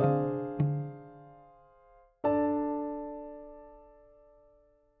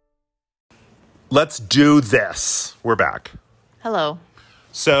 Let's do this. We're back. Hello.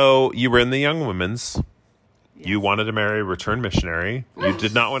 So you were in the Young Women's. You wanted to marry a returned missionary. You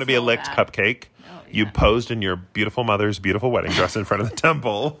did not want to be a licked cupcake. You posed in your beautiful mother's beautiful wedding dress in front of the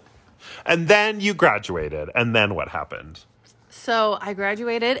temple. And then you graduated. And then what happened? So I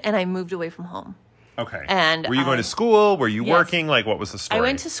graduated and I moved away from home. Okay. And were you going I- to school? Were you Yes. working? Like, what was the story? I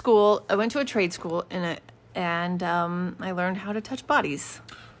went to school. I went to a trade school and I learned how to touch bodies.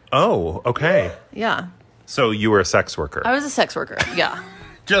 Oh, okay. Yeah. So you were a sex worker. I was a sex worker. Yeah.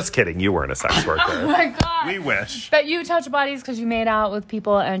 Just kidding. You weren't a sex worker. Oh my God. We wish. But you touch bodies because you made out with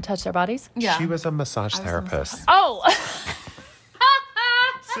people and touched their bodies? Yeah. She was a massage therapist. Oh.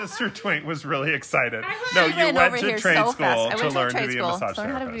 Sister Twink was really excited. She No, you ran went over to here trade so school fast. I to went learn trade to be a school massage to learn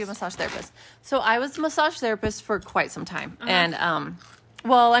how to be a therapist. massage therapist. So I was a massage therapist for quite some time. And,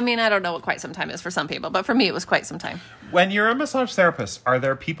 well, I mean, I don't know what quite some time is for some people, but for me, it was quite some time. When you're a massage therapist, are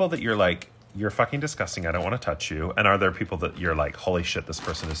there people that you're like, you're fucking disgusting, I don't want to touch you? And are there people that you're like, holy shit, this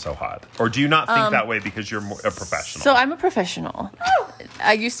person is so hot? Or do you not think that way because you're a professional? So I'm a professional.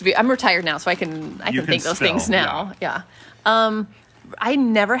 I used to be. I'm retired now, so I can can think those still, things now. Yeah. I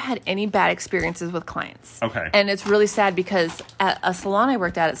never had any bad experiences with clients. Okay. And it's really sad because at a salon I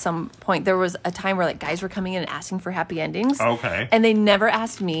worked at some point, there was a time where like guys were coming in and asking for happy endings. Okay. And they never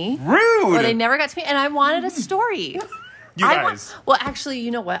asked me. Rude! Or they never got to me. And I wanted a story. You guys. Well, actually, you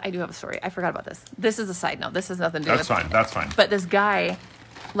know what? I do have a story. I forgot about this. This is a side note. This has nothing to do That's with fine. That's fine. But this guy,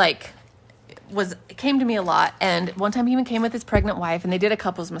 like, came to me a lot. And one time he even came with his pregnant wife. And they did a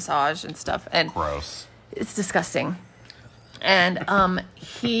couples massage and stuff. And Gross. it's disgusting. And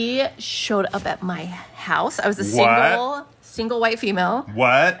he showed up at my house. I was a single white female.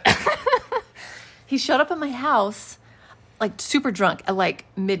 What? He showed up at my house, like super drunk at like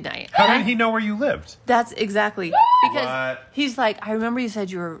midnight. How did he know where you lived? That's exactly because What? he's like, I remember you said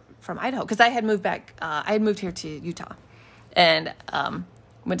you were from Idaho because I had moved back. I had moved here to Utah, and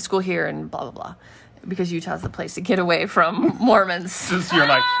went to school here and blah blah blah. Because Utah's the place to get away from Mormons. Just you're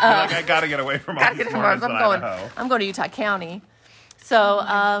like I gotta get away from all Gotta these get to Mormons Mormons. in Idaho. I'm going to Utah County. So,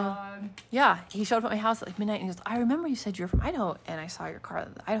 yeah, he showed up at my house at like midnight and he goes, I remember you said you were from Idaho and I saw your car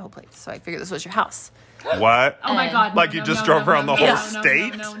with the Idaho plates. So I figured this was your house. What? Oh my God. Like you just drove around the whole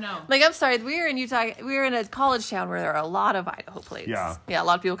state? No. Like, I'm sorry, we were in Utah. We were in a college town where there are a lot of Idaho plates. Yeah. Yeah, a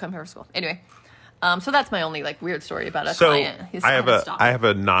lot of people come here for school. Anyway, so that's my only like weird story about a So client. He's I have kind of a stalker. I have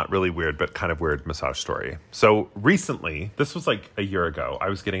a not really weird but kind of weird massage story. So recently, this was like a year ago, I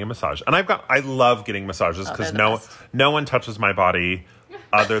was getting a massage, and I love getting massages because they're the best. no one touches my body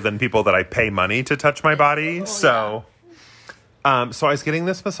other than people that I pay money to touch my body. So I was getting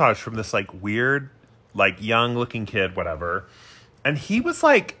this massage from this like weird, like young looking kid, whatever, and he was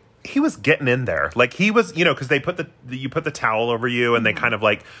getting in there. Like he was, because they put you put the towel over you and they kind of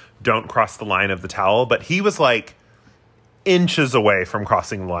like don't cross the line of the towel. But he was like inches away from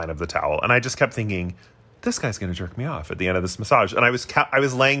crossing the line of the towel. And I just kept thinking, this guy's going to jerk me off at the end of this massage. And I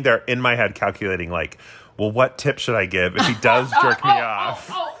was laying there in my head calculating like, well, what tip should I give if he does jerk me off?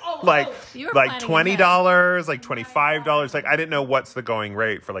 You were Like planning $20, like $25. Like I didn't know what's the going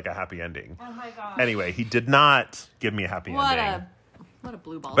rate for like a happy ending. Oh my God. Anyway, he did not give me a happy ending. What a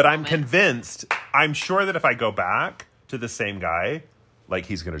blue ball. But I'm convinced, I'm sure that if I go back to the same guy, like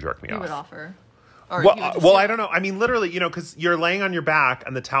he's going to jerk me He off. would offer. Or Well, he would just well, do I it. don't know. I mean, literally, because you're laying on your back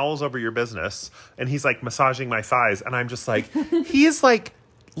and the towel's over your business, and he's like massaging my thighs, and I'm just like, he is like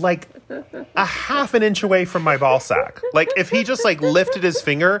a half an inch away from my ball sack. Like if he just like lifted his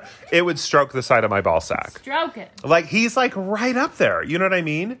finger, it would stroke the side of my ball sack. Stroke it. Like he's like right up there. You know what I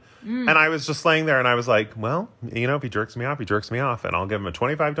mean? And I was just laying there and I was like, well, if he jerks me off, he jerks me off, and I'll give him a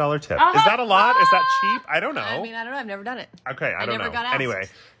 $25 tip. Is that a lot? Is that cheap? I don't know. I mean, I don't know. I've never done it. Okay, I don't never know. got asked. Anyway,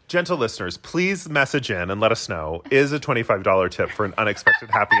 gentle listeners, please message in and let us know, is a $25 tip for an unexpected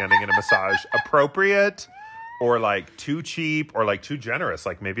happy ending in a massage appropriate, or like too cheap, or like too generous?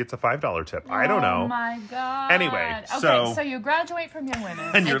 Like maybe it's a $5 tip. I don't know. Oh my God. Anyway, okay, so- so you graduate from Young Women.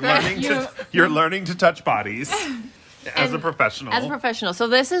 And you're learning to touch bodies as a professional. As a professional. So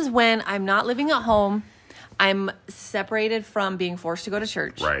this is when I'm not living at home. I'm separated from being forced to go to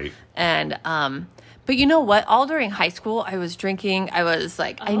church. Right. And, but you know what? All during high school, I was drinking. I was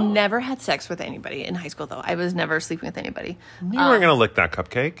like, I never had sex with anybody in high school, though. I was never sleeping with anybody. You weren't gonna lick that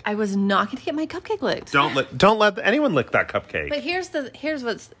cupcake. I was not going to get my cupcake licked. Don't let anyone lick that cupcake. But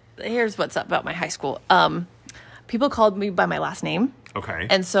here's what's up about my high school. People called me by my last name. Okay.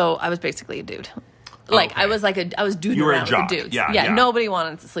 And so I was basically a dude. Like okay. I was duding You were a around jock. with the dudes. Yeah. Nobody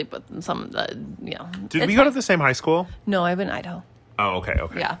wanted to sleep with some. Did we go to the same high school? No, I went in Idaho. Oh, okay.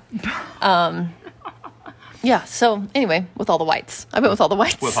 Yeah. Yeah. So anyway, with all the whites, I went with all the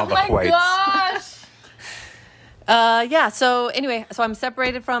whites. With all the Oh my whites. gosh. Yeah. So anyway, so I'm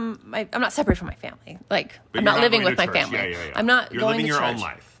separated from I'm not separated from my family. Like But I'm you're not not living going with to my church. family. Yeah. I'm not You're going living to your church. own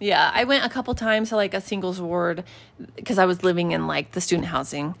life. Yeah. I went a couple times to like a singles ward because I was living in like the student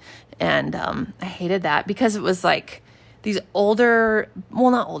housing, and I hated that because it was like these older, well,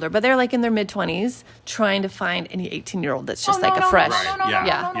 not older, but they're like in their mid-20s trying to find any 18-year-old that's just like a fresh.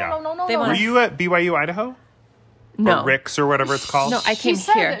 They Were want you at BYU Idaho? no. Or Rick's or whatever it's called? No, I She came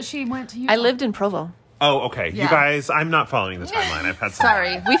said here. that she went to Utah. I lived in Provo. Oh, okay. You Yeah. guys, I'm not following the timeline. I've had some.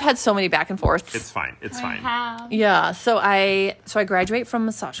 Sorry, we've had so many back and forths. It's fine. It's fine. Yeah, so I graduate from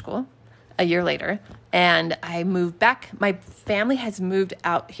massage school a year later, and I moved back. My family has moved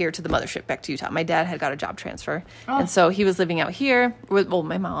out here to the mothership, back to Utah. My dad had got a job transfer, and so he was living out here with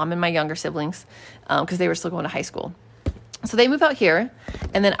my mom and my younger siblings because they were still going to high school. So they moved out here,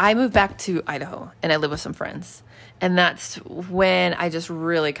 and then I moved back to Idaho, and I live with some friends. And that's when I just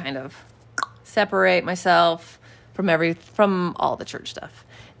really kind of separate myself from all the church stuff.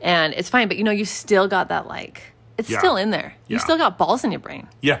 And it's fine, but you still got that it's Yeah. still in there. You Yeah. still got balls in your brain.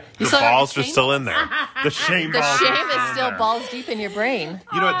 Yeah, You the still got balls the are shame still in there. The shame The balls. shame are is in still there. balls deep in your brain.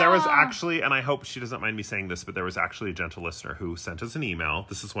 You know what? There was actually, and I hope she doesn't mind me saying this, but there was actually a gentle listener who sent us an email.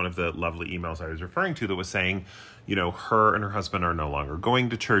 This is one of the lovely emails I was referring to that was saying, her and her husband are no longer going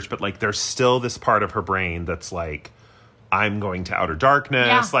to church, but there's still this part of her brain that's I'm going to outer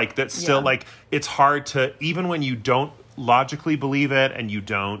darkness. Yeah. That's still Yeah. it's hard to, even when you don't logically believe it and you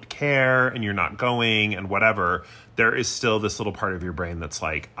don't care and you're not going and whatever, there is still this little part of your brain that's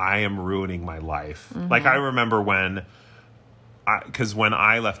I am ruining my life. Mm-hmm. I remember because when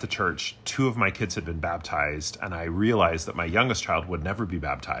I left the church, 2 of my kids had been baptized, and I realized that my youngest child would never be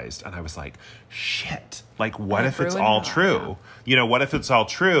baptized. And I was like, shit, what if it's ruined all her, true? What if it's all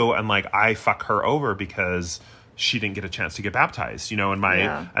true and I fuck her over because she didn't get a chance to get baptized,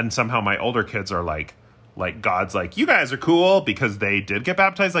 and somehow my older kids are God's you guys are cool because they did get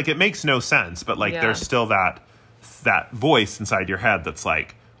baptized. It makes no sense, but there's still that voice inside your head that's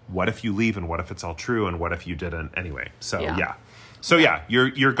what if you leave and what if it's all true and what if you didn't anyway? So yeah. So yeah,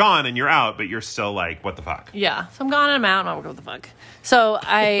 you're gone and you're out, but you're still what the fuck? Yeah. So I'm gone and I'm out, and I'll go, what the fuck. So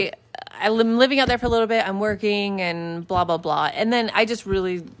I'm living out there for a little bit. I'm working and blah, blah, blah. And then I just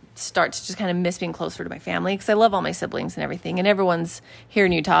really start to just kind of miss being closer to my family because I love all my siblings and everything, and everyone's here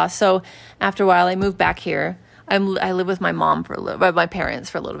in Utah. So after a while, I moved back here. I live with my mom my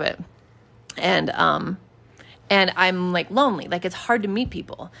parents for a little bit. And I'm lonely. It's hard to meet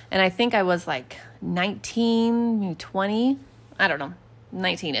people. And I think I was 19, maybe 20. I don't know.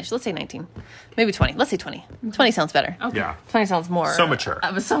 19-ish. Let's say 19. Maybe 20. Let's say 20. 20 sounds better. Okay. Yeah. 20 sounds more. So mature.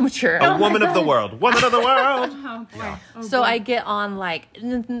 I was so mature. A woman of the world. Woman of the world. Oh boy. Yeah. Oh, So boy. I get on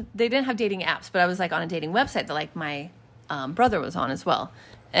they didn't have dating apps, but I was on a dating website that my brother was on as well.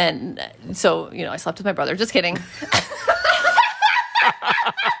 And so, I slept with my brother. Just kidding.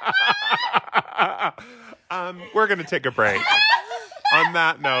 We're going to take a break. On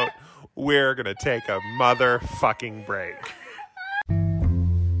that note, we're going to take a motherfucking break.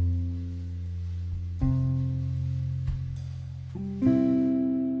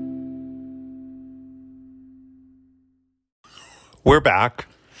 We're back,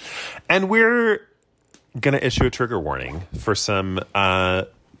 and we're going to issue a trigger warning for some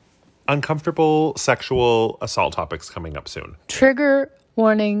uncomfortable sexual assault topics coming up soon. Trigger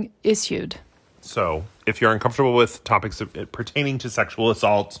warning issued. So if you're uncomfortable with topics pertaining to sexual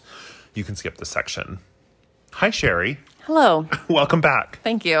assault, you can skip this section. Hi, Sherry. Hello. Welcome back.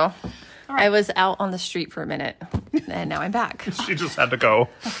 Thank you. I was out on the street for a minute, and now I'm back. She just had to go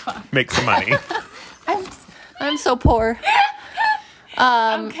make some money. I'm so poor.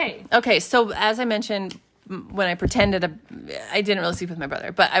 Okay. Okay, so as I mentioned, when I pretended, I didn't really sleep with my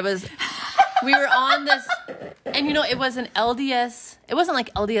brother, but we were on this, and it was an LDS, it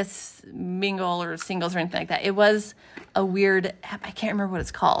wasn't LDS mingle or singles or anything like that. It was a weird app, I can't remember what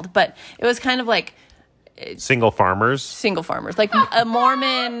it's called, but it was kind of Single farmers. single farmers, a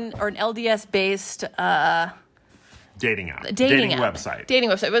Mormon or an LDS based Dating app. dating app. website. Dating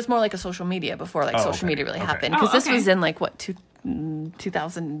website. It was more like a social media before social okay. media really Okay. happened. Oh, Because this okay. was in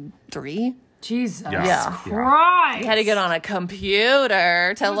 2003. Jesus Yeah. Christ. You had to get on a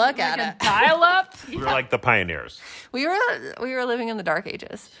computer to look at it. Dial up. We were like the pioneers. We were living in the dark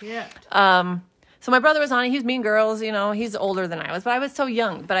ages. Shit. So my brother was on it. He was meeting girls. He's older than I was, but I was so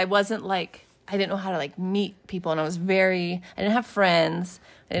young. But I wasn't I didn't know how to meet people, and I didn't have friends.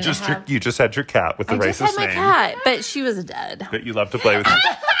 I didn't You just had your cat with the I just racist had my name. cat, but she was dead. But you love to play with.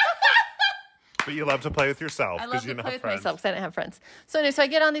 But you love to play with yourself I because love you to don't play have with friends. myself because I didn't have friends. So anyway, so I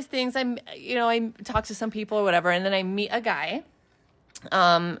get on these things. I talk to some people or whatever, and then I meet a guy,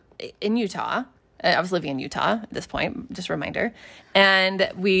 in Utah. I was living in Utah at this point. Just a reminder,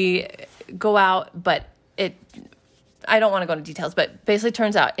 and we go out, but I don't want to go into details, but basically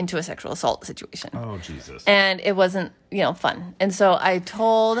turns out into a sexual assault situation. Oh Jesus! And it wasn't, fun. And so I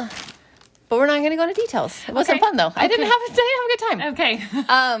told, but we're not going to go into details. It wasn't Okay. fun though. I didn't Okay. have a good time.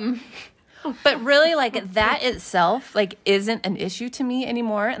 Okay. But really, that itself, isn't an issue to me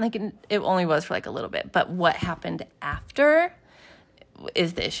anymore. And it only was for a little bit. But what happened after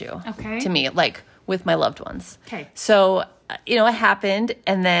is the issue. Okay. To me, with my loved ones. Okay. So, it happened.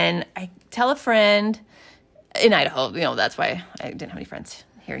 And then I tell a friend in Idaho, that's why I didn't have any friends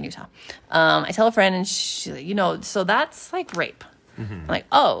here in Utah. I tell a friend and she's like, so that's like rape. I'm like,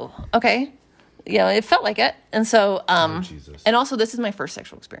 oh, okay. It felt like it. And so, Jesus. and also this is my first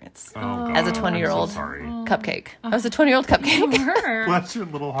sexual experience God, as a 20-year-old I'm so sorry. cupcake. I was a 20-year-old cupcake. Bless your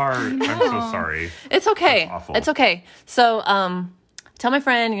little heart. I'm so sorry. It's okay. That's awful. It's okay. So, tell my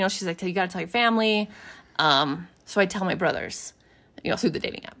friend, she's like, you got to tell your family. So I tell my brothers, through the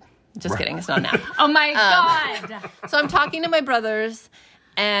dating app. Just kidding. It's not an app. Oh my God. So I'm talking to my brothers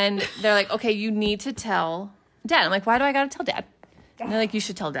and they're like, okay, you need to tell Dad. I'm like, why do I got to tell Dad? And they're like, you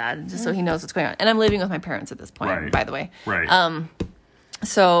should tell Dad just so he knows what's going on. And I'm living with my parents at this point, Right. by the way. Right.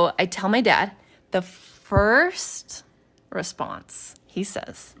 So I tell my dad. The first response he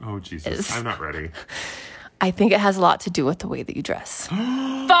says, oh, Jesus. I'm not ready. I think it has a lot to do with the way that you dress.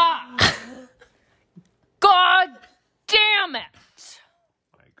 Fuck. God damn it.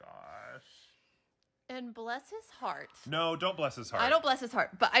 My gosh. And bless his heart. No, don't bless his heart. I don't bless his heart,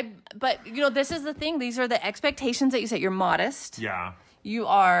 but this is the thing. These are the expectations that you set. You're modest. Yeah. You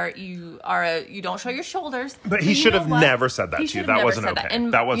don't show your shoulders. But he you should know have what? never said that He to you. should have That never wasn't said okay.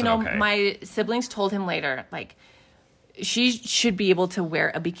 And, That wasn't okay. My siblings told him later, like, she should be able to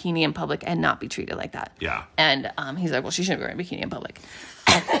wear a bikini in public and not be treated like that. Yeah. And he's like, well, she shouldn't be wearing a bikini in public.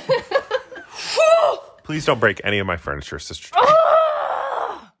 Please don't break any of my furniture, sister.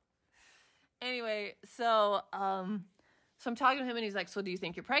 Anyway, so I'm talking to him and he's like, so do you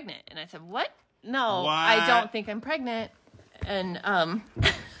think you're pregnant? And I said, what? No, What? I don't think I'm pregnant. And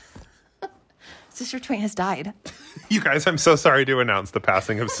Sister Twain has died. You guys, I'm so sorry to announce the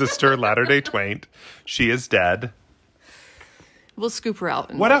passing of Sister Latter-day Twain. She is dead. We'll scoop her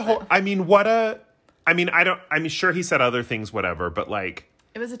out. I'm sure he said other things, whatever, but like,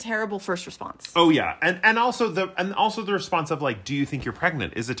 It was a terrible first response. oh yeah. And also the response of like, do you think you're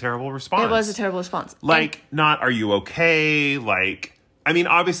pregnant is a terrible response. It was a terrible response. Like, not, are you okay? Like,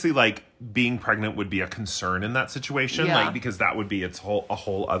 obviously, like, being pregnant would be a concern in that situation, Yeah. like, because that would be a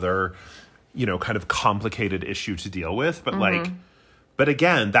whole other, kind of complicated issue to deal with. But like, but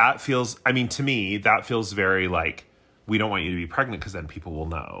again, that feels, to me, that feels very like, we don't want you to be pregnant because then people will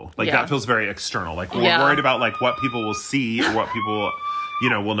know. Like, Yeah. that feels very external. Like, we're Yeah. worried about like what people will see or what people,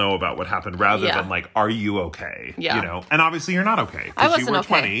 will know about what happened rather Yeah. than like, are you okay? Yeah. And obviously you're not okay. I 'cause wasn't you were okay.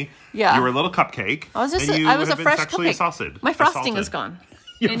 20. Yeah. You were a little cupcake. I was a fresh sexually cupcake. assaulted. My frosting was Assaulted.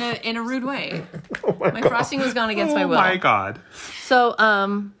 gone. In a rude way. My frosting was gone against my will. Oh my God. So,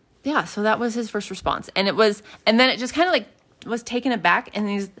 so that was his first response. And then it just kind of like was taken aback. And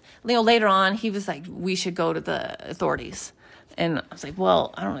he's, later on, he was like, we should go to the authorities. And I was like,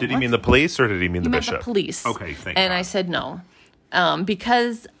 well, I don't know. Did he mean the police or did he mean the meant bishop? the police. Okay, thank And God. I said no.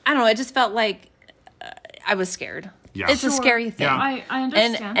 Because, I don't know, I just felt like I was scared. Yeah. It's a scary thing. Yeah. I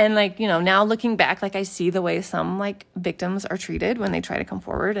understand. And like, now looking back, like I see the way some like victims are treated when they try to come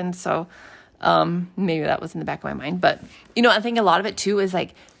forward. And so maybe that was in the back of my mind. But, I think a lot of it too is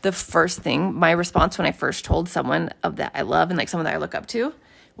like the first thing, my response when I first told someone of that I love and like someone that I look up to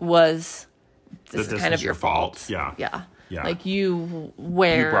was, this is kind of your fault. Yeah. Yeah. Yeah. Like you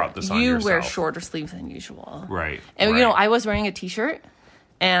wear, brought this on wear yourself. shorter sleeves than usual. Right. And, right. I was wearing a t-shirt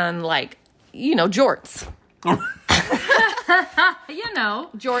and like, jorts.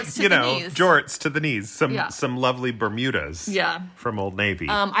 Jorts to the knees. jorts to the knees. Yeah. Some lovely Bermudas. Yeah. From Old Navy.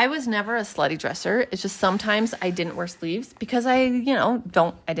 I was never a slutty dresser. It's just sometimes I didn't wear sleeves because I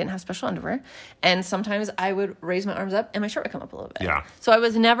didn't have special underwear. And sometimes I would raise my arms up and my shirt would come up a little bit. Yeah. So I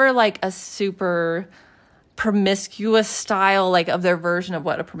was never like a super promiscuous style, like of their version of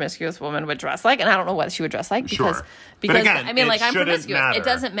what a promiscuous woman would dress like. And I don't know what she would dress like because, Sure. because but again, I'm it promiscuous. shouldn't It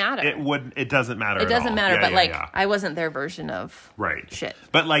doesn't matter. It doesn't matter. It doesn't matter. Yeah, but yeah, yeah. I wasn't their version of Right. shit.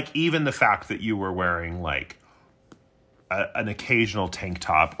 But like even the fact that you were wearing like an occasional tank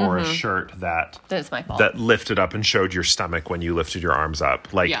top or a shirt that That's my fault. that lifted up and showed your stomach when you lifted your arms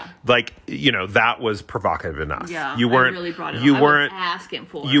up, like Yeah. that was provocative enough. Yeah, you weren't I really brought it you up. I was weren't asking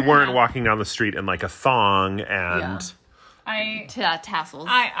for you it. weren't walking down the street in like a thong and tassels.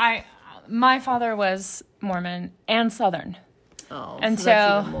 My father was Mormon and Southern. Oh, And so so,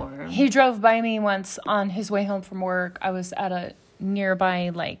 that's even more. he drove by me once on his way home from work. I was at a nearby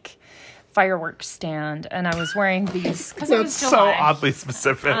like fireworks stand and I was wearing these because it was that's so July. oddly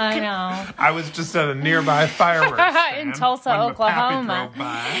specific. I know. I was just at a nearby fireworks stand In Tulsa, when my Oklahoma.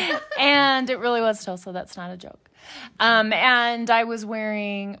 pappy drove by. And it really was Tulsa. That's not a joke. And I was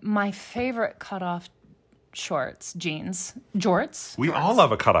wearing my favorite cutoff shorts, jeans, jorts. We all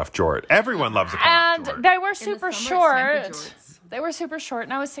love a cutoff jort. Everyone loves a cutoff And jort. they were super short. They were super short,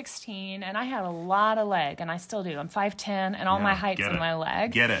 and I was 16, and I had a lot of leg, and I still do. I'm 5'10", and all my height's in my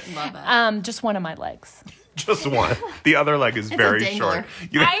leg. Get it. Love it. Just one of my legs. Just one. The other leg is very dangler.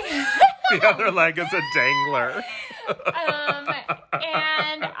 short. The other leg is a dangler.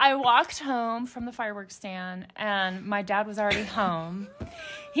 And I walked home from the fireworks stand, and my dad was already home.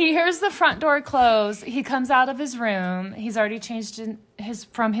 He hears the front door close. He comes out of his room. He's already changed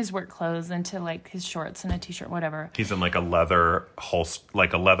from his work clothes into like his shorts and a t-shirt, whatever. He's in like a leather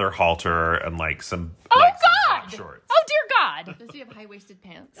halter and like some Oh like some God! black shorts. Oh dear God! Does he have high-waisted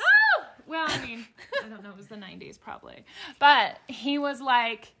pants? Oh! Well, I mean, I don't know. It was the 90s probably, but he was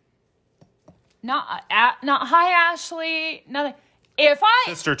like, not hi Ashley, nothing. If I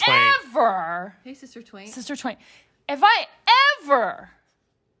Sister Twain. Hey, Sister Twain. if I ever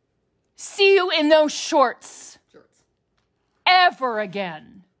see you in those shorts ever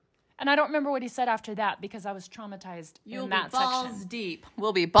again. And I don't remember what he said after that because I was traumatized You'll in be that balls section. deep.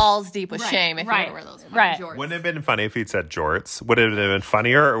 We'll be balls deep with shame if you were to wear those jorts. Wouldn't it have been funny if he'd said jorts? Would it have been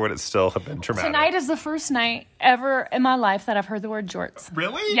funnier or would it still have been traumatic? Tonight is the first night ever in my life that I've heard the word jorts.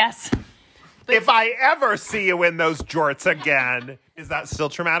 Really? Yes. If I ever see you in those jorts again, is that still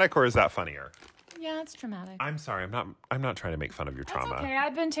traumatic or is that funnier? Yeah, it's traumatic. I'm sorry. I'm not trying to make fun of your That's trauma. okay.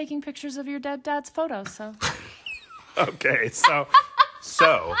 I've been taking pictures of your dead dad's photos, so. Okay, so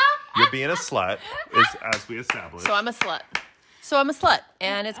you're being a slut, as we established. So I'm a slut.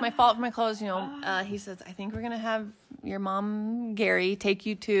 And it's my fault for my clothes. You know, he says, I think we're going to have your mom, Gary, take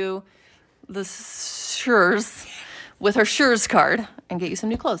you to the Schurz with her Schurz card and get you some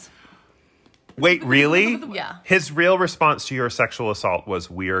new clothes. Wait, really? Yeah. His real response to your sexual assault was,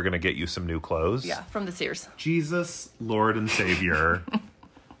 we are going to get you some new clothes? Yeah, from the Sears. Jesus, Lord and Savior,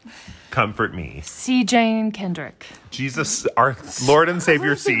 comfort me. C. Jane Kendrick. Jesus, our Lord and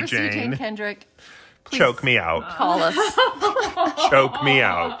Savior C. C. Jane Jane, Kendrick, please choke me out. call us. Choke me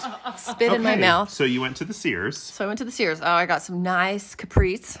out. Spit in my mouth. So you went to the Sears. So I went to the Sears. Oh, I got some nice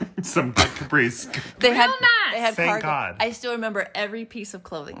capris. Some good Caprice. They had nice. Thank cargo. God. I still remember every piece of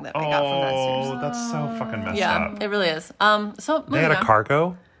clothing that I got from that Oh, Sears. that's so fucking messed Yeah, up. it really is. So They had a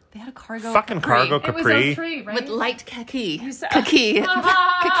cargo? They had a cargo. Fucking capri cargo It was capri? a tree, right? with light khaki. said- Khaki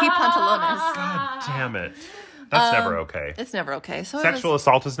pantalones. God damn it. That's never okay. It's never okay. So Sexual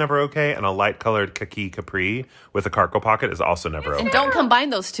assault is never okay, and a light-colored khaki capri with a cargo pocket is also never okay. and don't combine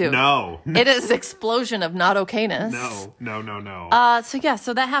those two. No. It is explosion of not okayness. No.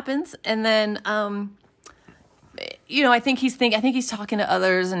 So that happens, and then I think he's talking to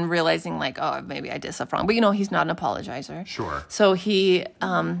others and realizing like, oh, maybe I did stuff wrong. But he's not an apologizer. Sure. So he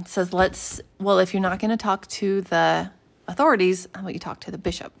says, if you're not going to talk to the authorities, how about you talk to the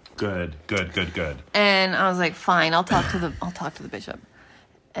bishop? Good. And I was like, fine, I'll talk to the bishop.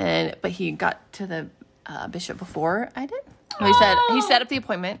 But he got to the bishop before I did. He set up the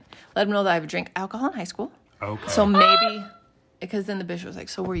appointment, let him know that I would drink alcohol in high school. Okay. So maybe, because then the bishop was like,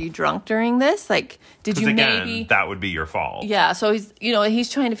 so were you drunk during this? Like, did you again, maybe? that would be your fault. Yeah. So he's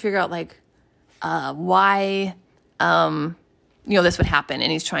trying to figure out like why this would happen,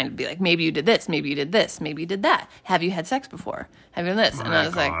 and he's trying to be like, maybe you did this, maybe you did this, maybe you did that. Have you had sex before? Have you done this? And I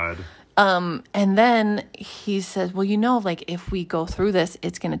was like, and then he says, well, like if we go through this,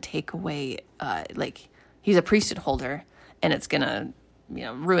 it's going to take away, like he's a priesthood holder, and it's going to,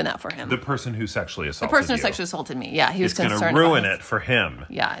 ruin that for him. The person who sexually assaulted The person who sexually assaulted me. Yeah, he was It's going concerned. to ruin it for him.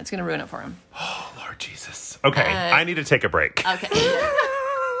 Yeah, it's going to ruin it for him. Oh, Lord Jesus. Okay, I need to take a break. Okay.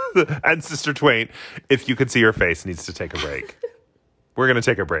 And Sister Twain, if you could see her face, needs to take a break. We're going to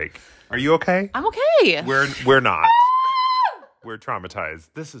take a break. Are you okay? I'm okay. We're not. We're traumatized.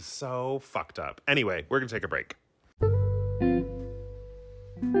 This is so fucked up. Anyway, we're going to take a break.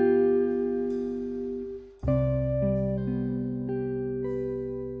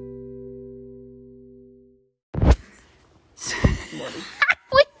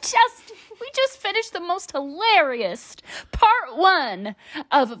 We just finished the most hilarious part 1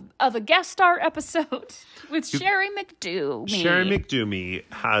 of a guest star episode with Sherry McDoomie. Sherry McDoomie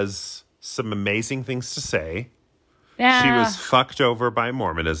has some amazing things to say. Yeah. She was fucked over by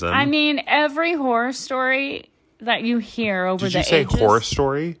Mormonism. I mean, every horror story that you hear over Did the you say ages, horror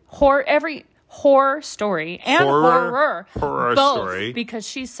story? every horror story and horror Horror both, story. because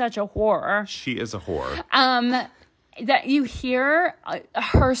she's such a horror. She is a whore. That you hear,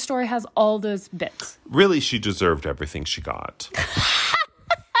 her story has all those bits. Really, she deserved everything she got.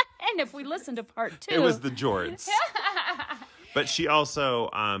 And if we listen to part 2, It was the jorts. But she also,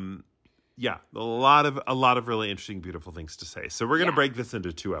 a lot of really interesting, beautiful things to say. So we're going to break this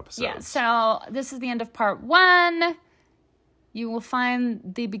into 2 episodes. yeah. So this is the end of part 1. You will find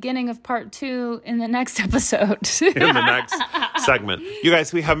the beginning of part 2 in the next episode. In the next segment. You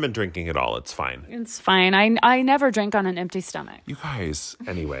guys, we haven't been drinking at all. It's fine. It's fine. I never drink on an empty stomach. You guys,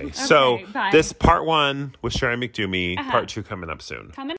 anyway. So bye. this part 1 with Sherry McDoomey, part 2 coming up soon.